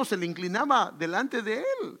 cada uno se le inclinaba delante de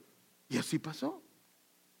él. Y así pasó.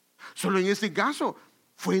 Solo en este caso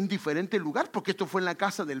fue en diferente lugar, porque esto fue en la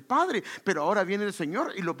casa del Padre, pero ahora viene el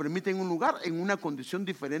Señor y lo permite en un lugar, en una condición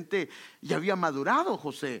diferente. Ya había madurado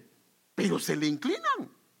José, pero se le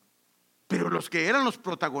inclinan. Pero los que eran los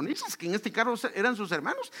protagonistas, que en este caso eran sus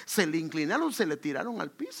hermanos, se le inclinaron, se le tiraron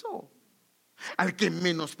al piso. Al que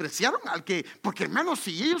menospreciaron, porque hermanos,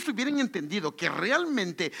 si ellos hubieran entendido que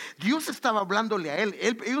realmente Dios estaba hablándole a él,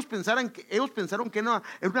 ellos pensaron que era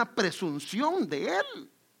una presunción de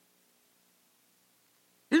él.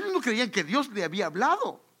 Ellos no creían que Dios le había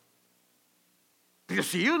hablado. Pero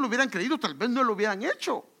si ellos lo hubieran creído, tal vez no lo hubieran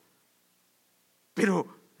hecho.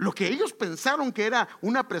 Pero lo que ellos pensaron que era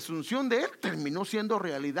una presunción de él, terminó siendo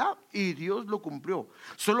realidad, y Dios lo cumplió.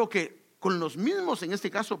 Solo que con los mismos, en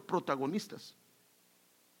este caso, protagonistas.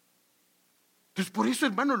 Entonces, por eso,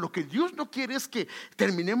 hermano, lo que Dios no quiere es que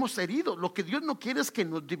terminemos heridos. Lo que Dios no quiere es que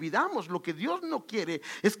nos dividamos. Lo que Dios no quiere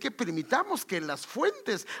es que permitamos que las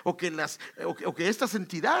fuentes o que estas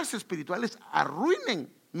entidades espirituales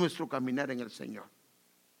arruinen nuestro caminar en el Señor.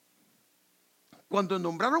 Cuando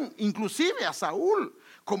nombraron inclusive a Saúl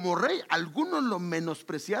como rey, algunos lo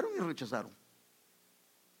menospreciaron y rechazaron.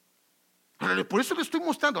 Por eso le estoy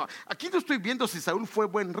mostrando, aquí no estoy viendo si Saúl fue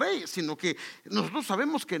buen rey, sino que nosotros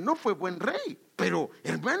sabemos que no fue buen rey. Pero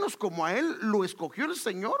hermanos, como a él lo escogió el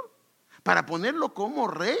Señor para ponerlo como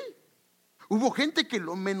rey, hubo gente que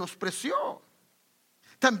lo menospreció.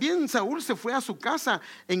 También Saúl se fue a su casa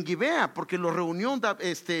en Gibea porque lo reunió,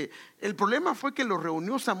 el problema fue que lo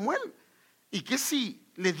reunió Samuel. Y que si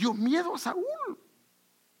le dio miedo a Saúl.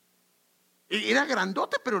 Era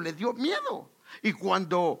grandote, pero le dio miedo. Y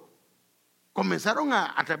cuando comenzaron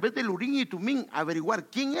a través del Urín y Tumín a averiguar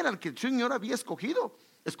quién era el que el Señor había escogido,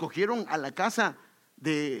 escogieron a la casa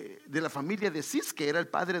de la familia de Cis, que era el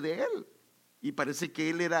padre de él. Y parece que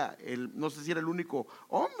él era no sé si era el único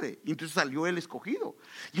hombre. Y entonces salió él escogido.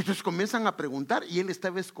 Y entonces comienzan a preguntar y él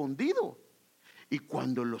estaba escondido. Y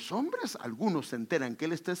cuando los hombres, algunos se enteran que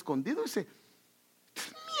él está escondido, dice: ¡qué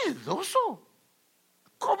miedoso!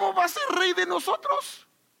 ¿Cómo va a ser rey de nosotros?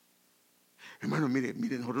 Hermano, mire,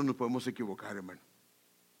 nosotros nos podemos equivocar, hermano.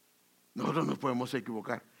 Nosotros nos podemos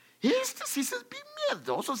equivocar. Este sí es bien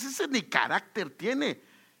miedoso, sí ese ni carácter tiene.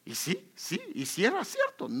 Y sí, y sí era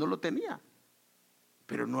cierto, no lo tenía.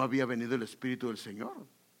 Pero no había venido el Espíritu del Señor.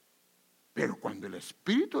 Pero cuando el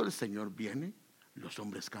Espíritu del Señor viene, los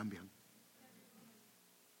hombres cambian.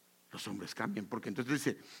 Los hombres cambian, porque entonces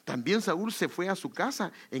dice: también Saúl se fue a su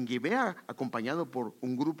casa en Gibea, acompañado por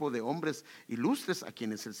un grupo de hombres ilustres a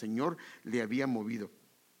quienes el Señor le había movido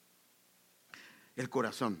el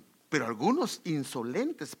corazón. Pero algunos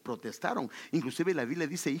insolentes protestaron. Inclusive la Biblia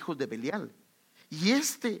dice: hijos de Belial. Y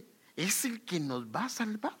este es el que nos va a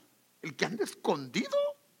salvar, el que anda escondido.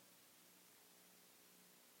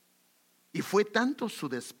 Y fue tanto su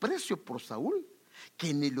desprecio por Saúl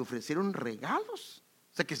que ni le ofrecieron regalos.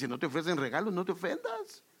 O sea que si no te ofrecen regalos, no te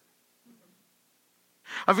ofendas.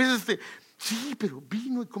 A veces sí, pero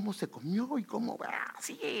vino y cómo se comió y cómo,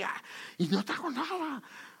 sí, y no trajo nada.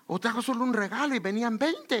 O trajo solo un regalo y venían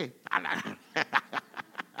 20.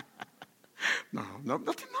 No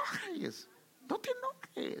te enojes.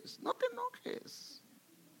 No te enojes.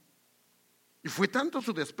 Y fue tanto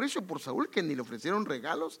su desprecio por Saúl que ni le ofrecieron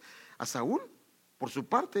regalos a Saúl por su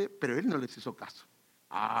parte, pero él no les hizo caso.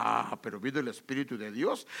 Pero vino el Espíritu de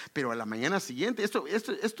Dios. Pero a la mañana siguiente, esto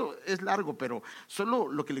es largo, pero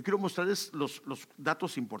solo lo que le quiero mostrar es los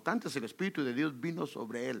datos importantes. El Espíritu de Dios vino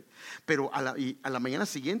sobre él. Pero a la mañana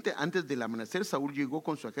siguiente, antes del amanecer, Saúl llegó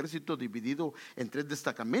con su ejército dividido en 3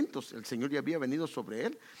 destacamentos. El Señor ya había venido sobre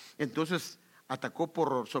él. Entonces atacó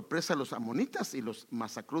por sorpresa a los amonitas y los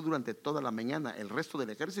masacró durante toda la mañana. El resto del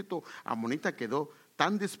ejército amonita quedó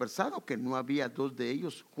tan dispersado que no había 2 de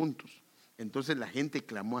ellos juntos. Entonces la gente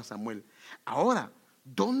clamó a Samuel: ahora,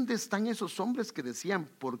 ¿dónde están esos hombres que decían: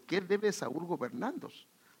 ¿por qué debe Saúl gobernarnos?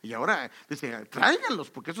 Y ahora dice: tráiganlos,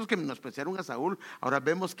 porque esos que menospreciaron a Saúl, ahora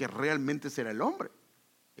vemos que realmente será el hombre.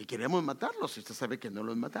 Y queremos matarlos, y usted sabe que no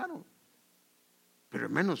los mataron. Pero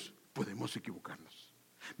hermanos, podemos equivocarnos.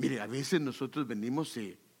 Mire, a veces nosotros venimos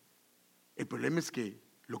y el problema es que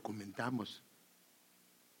lo comentamos.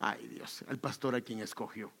 Ay Dios, el pastor a quien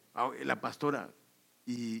escogió, la pastora.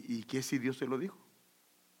 ¿Y qué si Dios se lo dijo?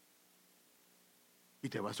 Y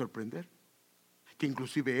te va a sorprender que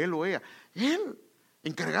inclusive él o ella, él,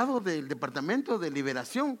 encargado del departamento de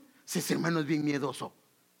liberación, si ese hermano es bien miedoso.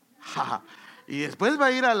 Y después va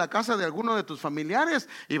a ir a la casa de alguno de tus familiares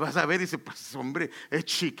y vas a ver y dice: pues hombre, es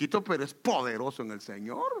chiquito pero es poderoso en el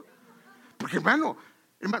Señor. Porque hermano,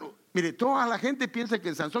 mire, toda la gente piensa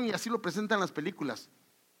que Sansón, y así lo presentan las películas,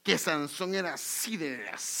 que Sansón era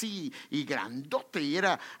así y grandote, y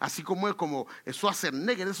era así como él, como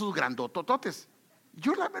Schwarzenegger, esos grandotototes.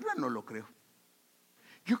 Yo la verdad no lo creo.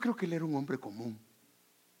 Yo creo que él era un hombre común.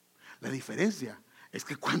 La diferencia es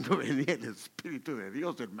que cuando venía el Espíritu de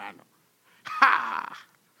Dios, hermano,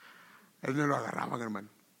 él no lo agarraban, hermano.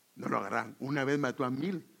 No lo agarraban. Una vez mató a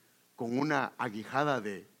 1000 con una aguijada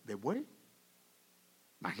de buey.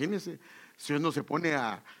 Imagínense, si uno se pone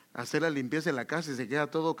a hacer la limpieza en la casa y se queda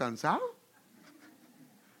todo cansado.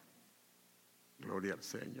 Gloria al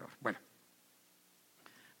Señor.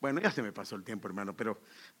 Bueno, ya se me pasó el tiempo, hermano, pero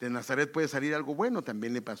de Nazaret puede salir algo bueno.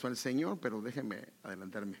 También le pasó al Señor, pero déjeme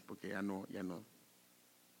adelantarme porque ya no.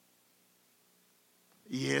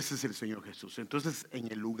 Y ese es el Señor Jesús. Entonces,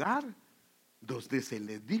 en el lugar donde se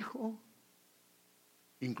le dijo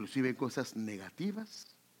inclusive cosas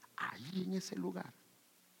negativas, ahí en ese lugar,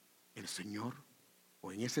 el Señor,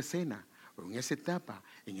 o en esa escena, o en esa etapa,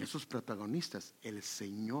 en esos protagonistas, el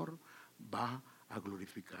Señor va a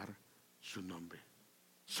glorificar su nombre.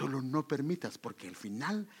 Solo no permitas, porque al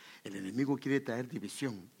final el enemigo quiere traer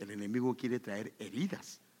división, el enemigo quiere traer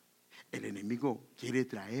heridas, el enemigo quiere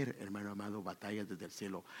traer, hermano amado, batallas desde el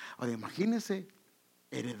cielo. Ahora imagínense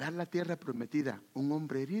heredar la tierra prometida, un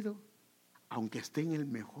hombre herido, aunque esté en el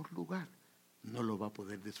mejor lugar, no lo va a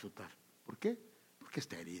poder disfrutar. ¿Por qué? Porque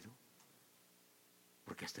está herido.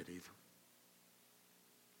 Porque está herido.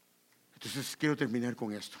 Entonces quiero terminar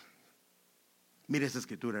con esto. Mire esa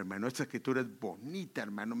escritura, hermano. Esta escritura es bonita,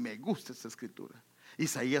 hermano. Me gusta esta escritura.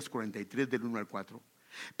 Isaías 43 del 1 al 4.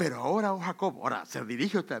 Pero ahora, oh Jacob, ahora se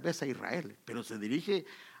dirige otra vez a Israel, pero se dirige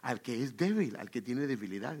al que es débil, al que tiene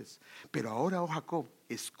debilidades. Pero ahora, oh Jacob,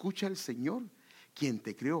 escucha al Señor, quien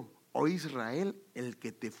te creó. Oh Israel, el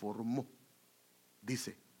que te formó.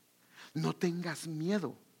 Dice, no tengas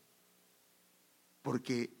miedo,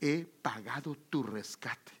 porque he pagado tu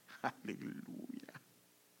rescate. Aleluya.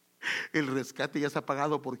 El rescate ya está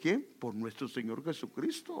pagado, ¿por quién? Por nuestro Señor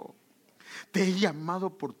Jesucristo. Te he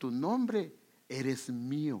llamado por tu nombre, eres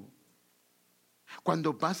mío.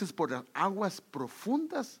 Cuando pases por las aguas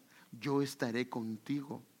profundas, yo estaré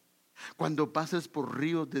contigo. Cuando pases por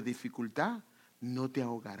ríos de dificultad, no te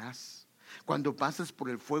ahogarás. Cuando pases por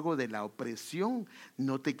el fuego de la opresión,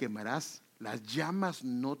 no te quemarás. Las llamas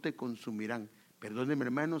no te consumirán. Perdónenme,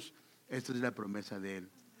 hermanos, esta es la promesa de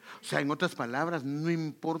Él. O sea, en otras palabras, no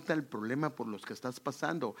importa el problema por los que estás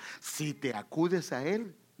pasando, si te acudes a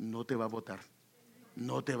Él, no te va a botar,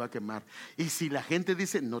 no te va a quemar. Y si la gente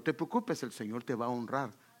dice, no te preocupes, el Señor te va a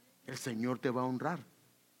honrar. El Señor te va a honrar.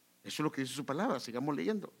 Eso es lo que dice su palabra, sigamos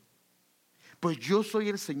leyendo. Pues yo soy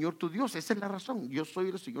el Señor tu Dios, esa es la razón. Yo soy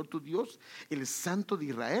el Señor tu Dios, el Santo de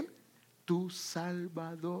Israel, tu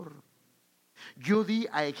Salvador. Yo di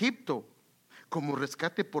a Egipto como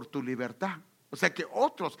rescate por tu libertad. O sea que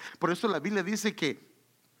otros, por eso la Biblia dice que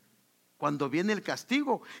cuando viene el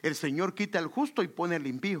castigo, el Señor quita al justo y pone al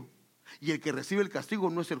impío. Y el que recibe el castigo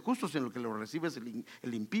no es el justo, sino el que lo recibe es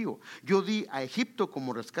el impío. Yo di a Egipto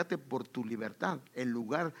como rescate por tu libertad.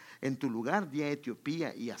 En tu lugar di a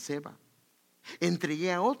Etiopía y a Seba.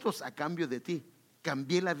 Entregué a otros a cambio de ti.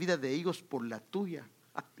 Cambié la vida de ellos por la tuya.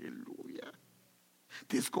 Aleluya.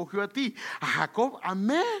 Te escogió a ti. A Jacob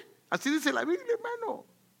amé. Así dice la Biblia, hermano.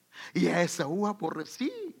 Y a Esaú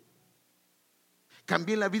aborrecí.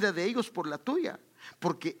 Cambié la vida de ellos por la tuya,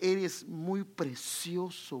 porque eres muy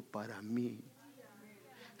precioso para mí.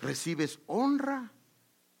 Recibes honra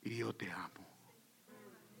y yo te amo.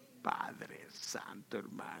 Padre Santo,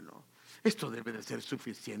 hermano. Esto debe de ser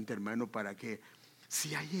suficiente, hermano, para que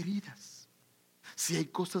si hay heridas, si hay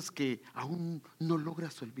cosas que aún no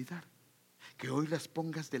logras olvidar, que hoy las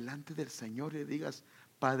pongas delante del Señor y digas,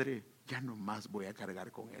 Padre, ya no más voy a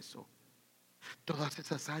cargar con eso. Todas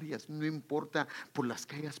esas áreas, no importa por las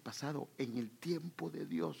que hayas pasado, en el tiempo de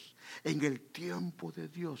Dios,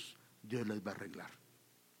 Dios las va a arreglar.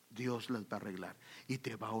 Dios las va a arreglar y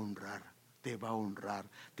te va a honrar. Te va a honrar,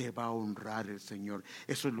 te va a honrar el Señor.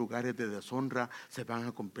 Esos lugares de deshonra se van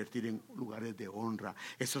a convertir en lugares de honra.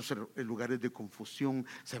 Esos lugares de confusión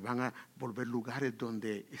se van a volver lugares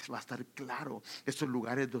donde va a estar claro. Esos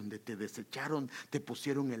lugares donde te desecharon, te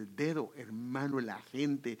pusieron el dedo, hermano, la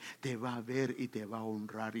gente te va a ver y te va a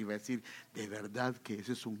honrar y va a decir, de verdad que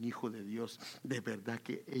ese es un hijo de Dios, de verdad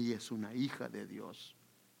que ella es una hija de Dios.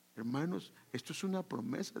 Hermanos, esto es una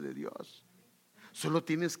promesa de Dios. Solo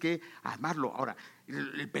tienes que amarlo. Ahora,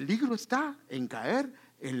 el peligro está en caer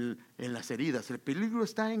en las heridas. El peligro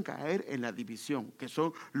está en caer en la división, que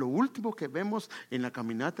son lo último que vemos en la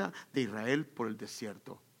caminata de Israel por el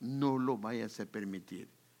desierto. No lo vayas a permitir.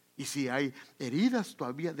 Y si hay heridas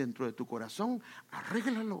todavía dentro de tu corazón,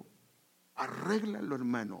 arréglalo,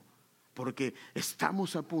 hermano. Porque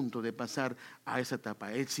estamos a punto de pasar a esa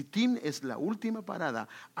etapa. El Sitín es la última parada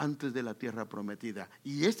antes de la tierra prometida.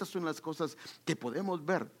 Y estas son las cosas que podemos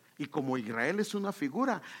ver. Y como Israel es una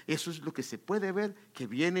figura, eso es lo que se puede ver que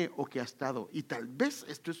viene o que ha estado. Y tal vez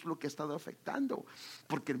esto es lo que ha estado afectando.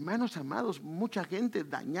 Porque hermanos amados, mucha gente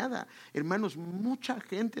dañada. Hermanos, mucha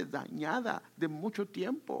gente dañada de mucho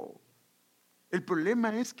tiempo. El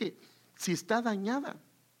problema es que si está dañada,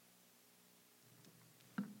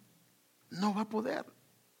 no va a poder.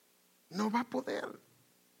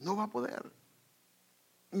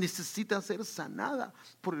 Necesita ser sanada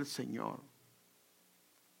por el Señor.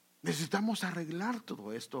 Necesitamos arreglar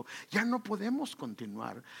todo esto. Ya no podemos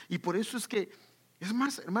continuar. Y por eso es que, es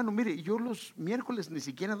más, hermano, mire, yo los miércoles ni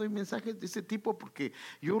siquiera doy mensajes de ese tipo, porque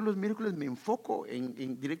yo los miércoles me enfoco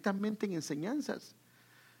directamente en enseñanzas.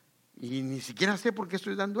 Y ni siquiera sé por qué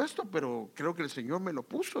estoy dando esto, pero creo que el Señor me lo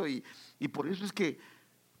puso y por eso es que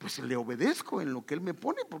pues le obedezco en lo que Él me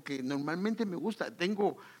pone, porque normalmente me gusta.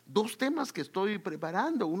 Tengo 2 temas que estoy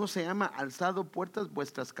preparando. Uno se llama Alzado puertas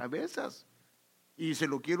vuestras cabezas, y se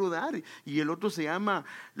lo quiero dar. Y el otro se llama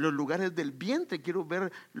Los lugares del vientre. Quiero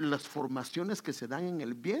ver las formaciones que se dan en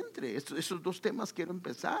el vientre. Esos 2 temas quiero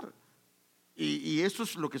empezar. Y eso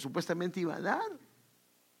es lo que supuestamente iba a dar.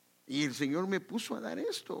 Y el Señor me puso a dar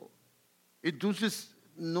esto. Entonces,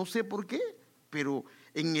 no sé por qué, pero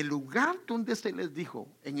en el lugar donde se les dijo,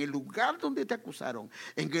 en el lugar donde te acusaron,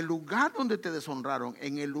 en el lugar donde te deshonraron,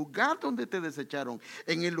 en el lugar donde te desecharon,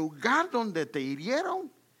 en el lugar donde te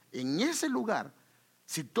hirieron, en ese lugar,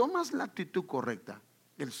 si tomas la actitud correcta,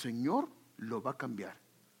 el Señor lo va a cambiar.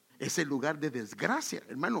 Ese lugar de desgracia,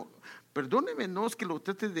 hermano, perdóneme, no es que lo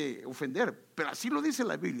trate de ofender, pero así lo dice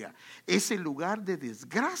la Biblia. Ese lugar de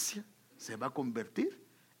desgracia se va a convertir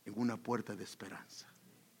en una puerta de esperanza.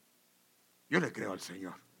 Yo le creo al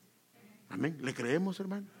Señor. Amén. ¿Le creemos,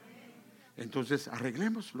 hermano? Entonces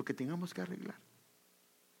arreglemos lo que tengamos que arreglar.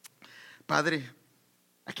 Padre,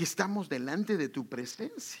 aquí estamos delante de tu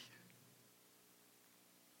presencia.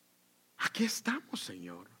 Aquí estamos,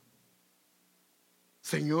 Señor.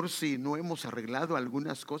 Señor, si no hemos arreglado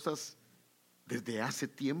algunas cosas desde hace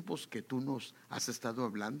tiempos que tú nos has estado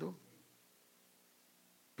hablando,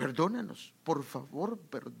 perdónanos, por favor,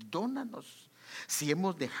 perdónanos. Si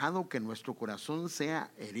hemos dejado que nuestro corazón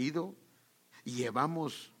sea herido y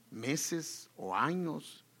llevamos meses o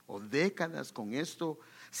años o décadas con esto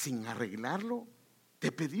sin arreglarlo,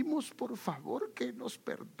 te pedimos por favor que nos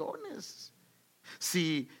perdones.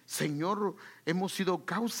 Si, Señor, hemos sido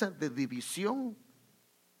causa de división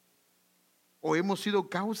o hemos sido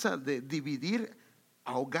causa de dividir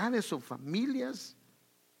a hogares o familias,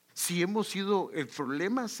 si hemos sido el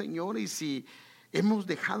problema, Señor, y si hemos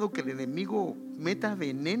dejado que el enemigo meta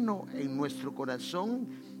veneno en nuestro corazón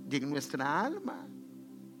y en nuestra alma,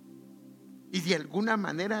 y de alguna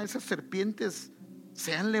manera esas serpientes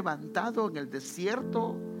se han levantado en el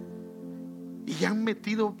desierto y han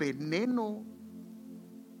metido veneno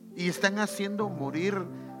y están haciendo morir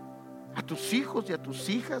a tus hijos y a tus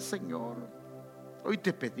hijas, Señor, hoy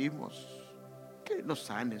te pedimos que nos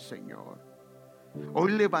sanes, Señor.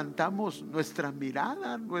 Hoy levantamos nuestra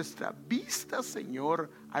mirada, nuestra vista,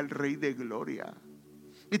 Señor, al Rey de Gloria.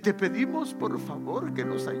 Y te pedimos por favor que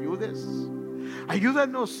nos ayudes.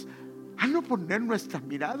 Ayúdanos a no poner nuestra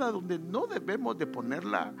mirada donde no debemos de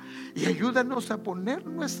ponerla. Y ayúdanos a poner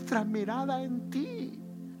nuestra mirada en ti.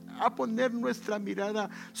 A poner nuestra mirada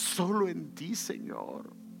solo en ti,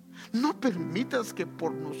 Señor. No permitas que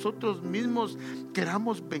por nosotros mismos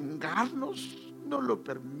queramos vengarnos. No lo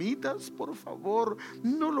permitas, por favor,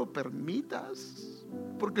 no lo permitas,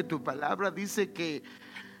 porque tu palabra dice que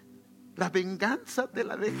la venganza te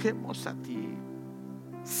la dejemos a ti.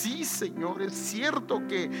 Sí, Señor, es cierto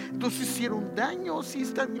que nos hicieron daño. Sí,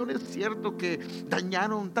 Señor, es cierto que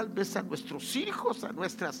dañaron tal vez a nuestros hijos, a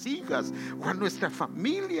nuestras hijas, o a nuestra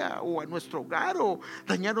familia, o a nuestro hogar, o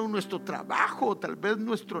dañaron nuestro trabajo, tal vez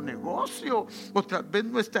nuestro negocio, o tal vez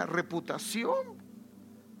nuestra reputación.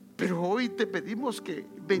 Pero hoy te pedimos que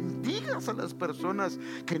bendigas a las personas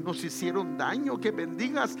que nos hicieron daño, que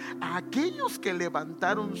bendigas a aquellos que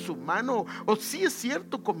levantaron su mano. O sí es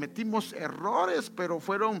cierto, cometimos errores, pero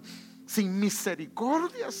fueron sin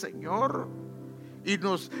misericordia, Señor, y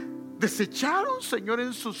nos desecharon, Señor,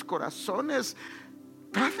 en sus corazones,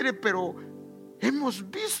 Padre, pero hemos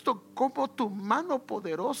visto cómo tu mano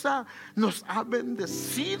poderosa nos ha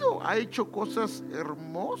bendecido, ha hecho cosas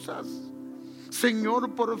hermosas.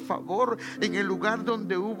 Señor, por favor, en el lugar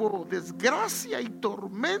donde hubo desgracia y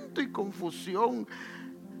tormento y confusión,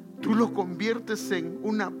 tú lo conviertes en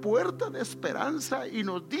una puerta de esperanza y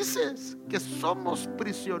nos dices que somos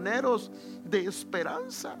prisioneros de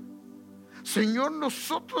esperanza. Señor,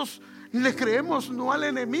 nosotros le creemos no al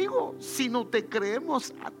enemigo, sino te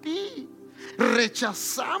creemos a ti.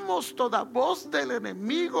 Rechazamos toda voz del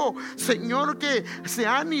enemigo, Señor, que se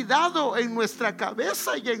ha anidado en nuestra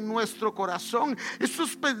cabeza y en nuestro corazón.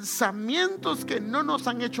 Esos pensamientos que no nos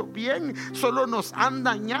han hecho bien, solo nos han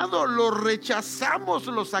dañado, los rechazamos,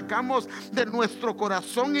 los sacamos de nuestro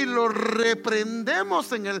corazón y los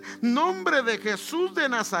reprendemos en el nombre de Jesús de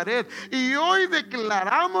Nazaret. Y hoy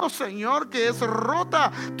declaramos, Señor, que es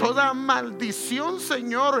rota toda maldición,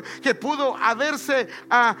 Señor, que pudo haberse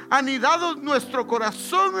anidado todo nuestro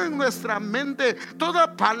corazón, en nuestra mente,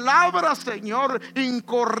 toda palabra, Señor,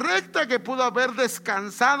 incorrecta que pudo haber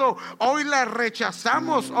descansado, hoy la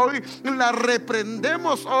rechazamos, hoy la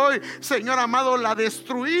reprendemos, hoy, Señor amado, la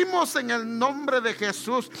destruimos en el nombre de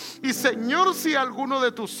Jesús. Y Señor, si alguno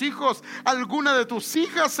de tus hijos, alguna de tus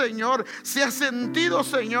hijas, Señor, se ha sentido,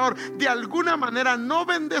 Señor, de alguna manera no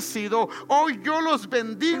bendecido, hoy yo los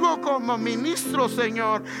bendigo como ministro,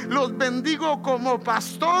 Señor, los bendigo como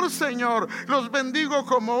pastor, Señor, los bendigo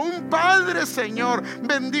como un padre, Señor,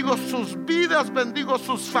 bendigo sus vidas, bendigo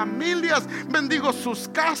sus familias, bendigo sus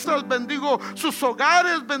casas, bendigo sus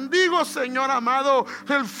hogares, bendigo, Señor amado,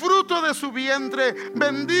 el fruto de su vientre,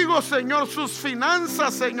 bendigo, Señor, sus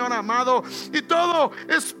finanzas, Señor amado, y todo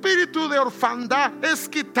espíritu de orfandad es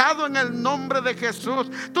quitado en el nombre de Jesús.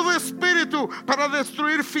 Todo espíritu para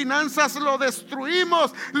destruir finanzas lo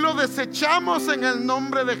destruimos, lo desechamos en el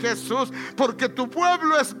nombre de Jesús, porque tu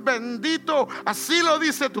pueblo es bendito, así lo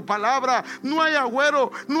dice tu palabra. No hay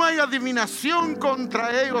agüero, no hay adivinación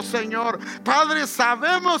contra ellos, Señor. Padre,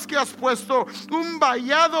 sabemos que has puesto un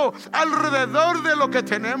vallado alrededor de lo que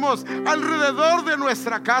tenemos, alrededor de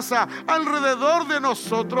nuestra casa, alrededor de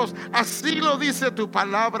nosotros. Así lo dice tu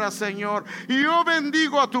palabra, Señor. Y yo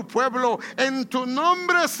bendigo a tu pueblo en tu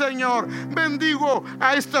nombre, Señor. Bendigo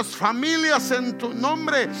a estas familias en tu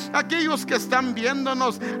nombre, aquellos que están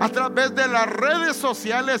viéndonos a través de las redes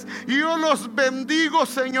sociales. Y yo los bendigo,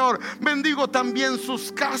 Señor. Bendigo también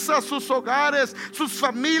sus casas, sus hogares, sus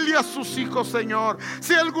familias, sus hijos, Señor.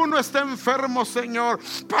 Si alguno está enfermo, Señor,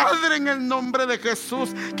 Padre, en el nombre de Jesús,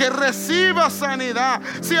 que reciba sanidad.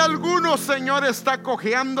 Si alguno, Señor, está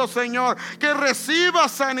cojeando, Señor, que reciba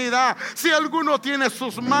sanidad. Si alguno tiene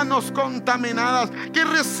sus manos contaminadas, que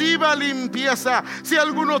reciba limpieza. Si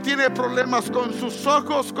alguno tiene problemas con sus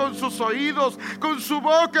ojos, con sus oídos, con su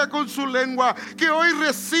boca, con su lengua, que hoy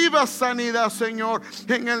reciba sanidad, Señor,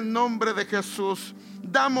 en el nombre de Jesús.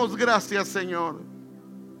 Damos gracias, Señor.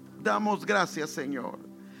 Damos gracias, Señor.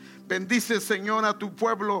 Bendice, Señor, a tu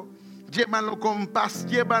pueblo. Llévalo con paz,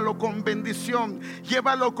 llévalo con bendición,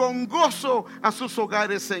 llévalo con gozo a sus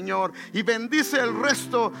hogares, Señor. Y bendice el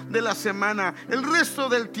resto de la semana, el resto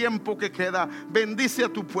del tiempo que queda. Bendice a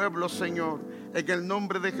tu pueblo, Señor, en el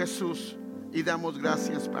nombre de Jesús. Y damos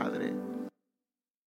gracias, Padre.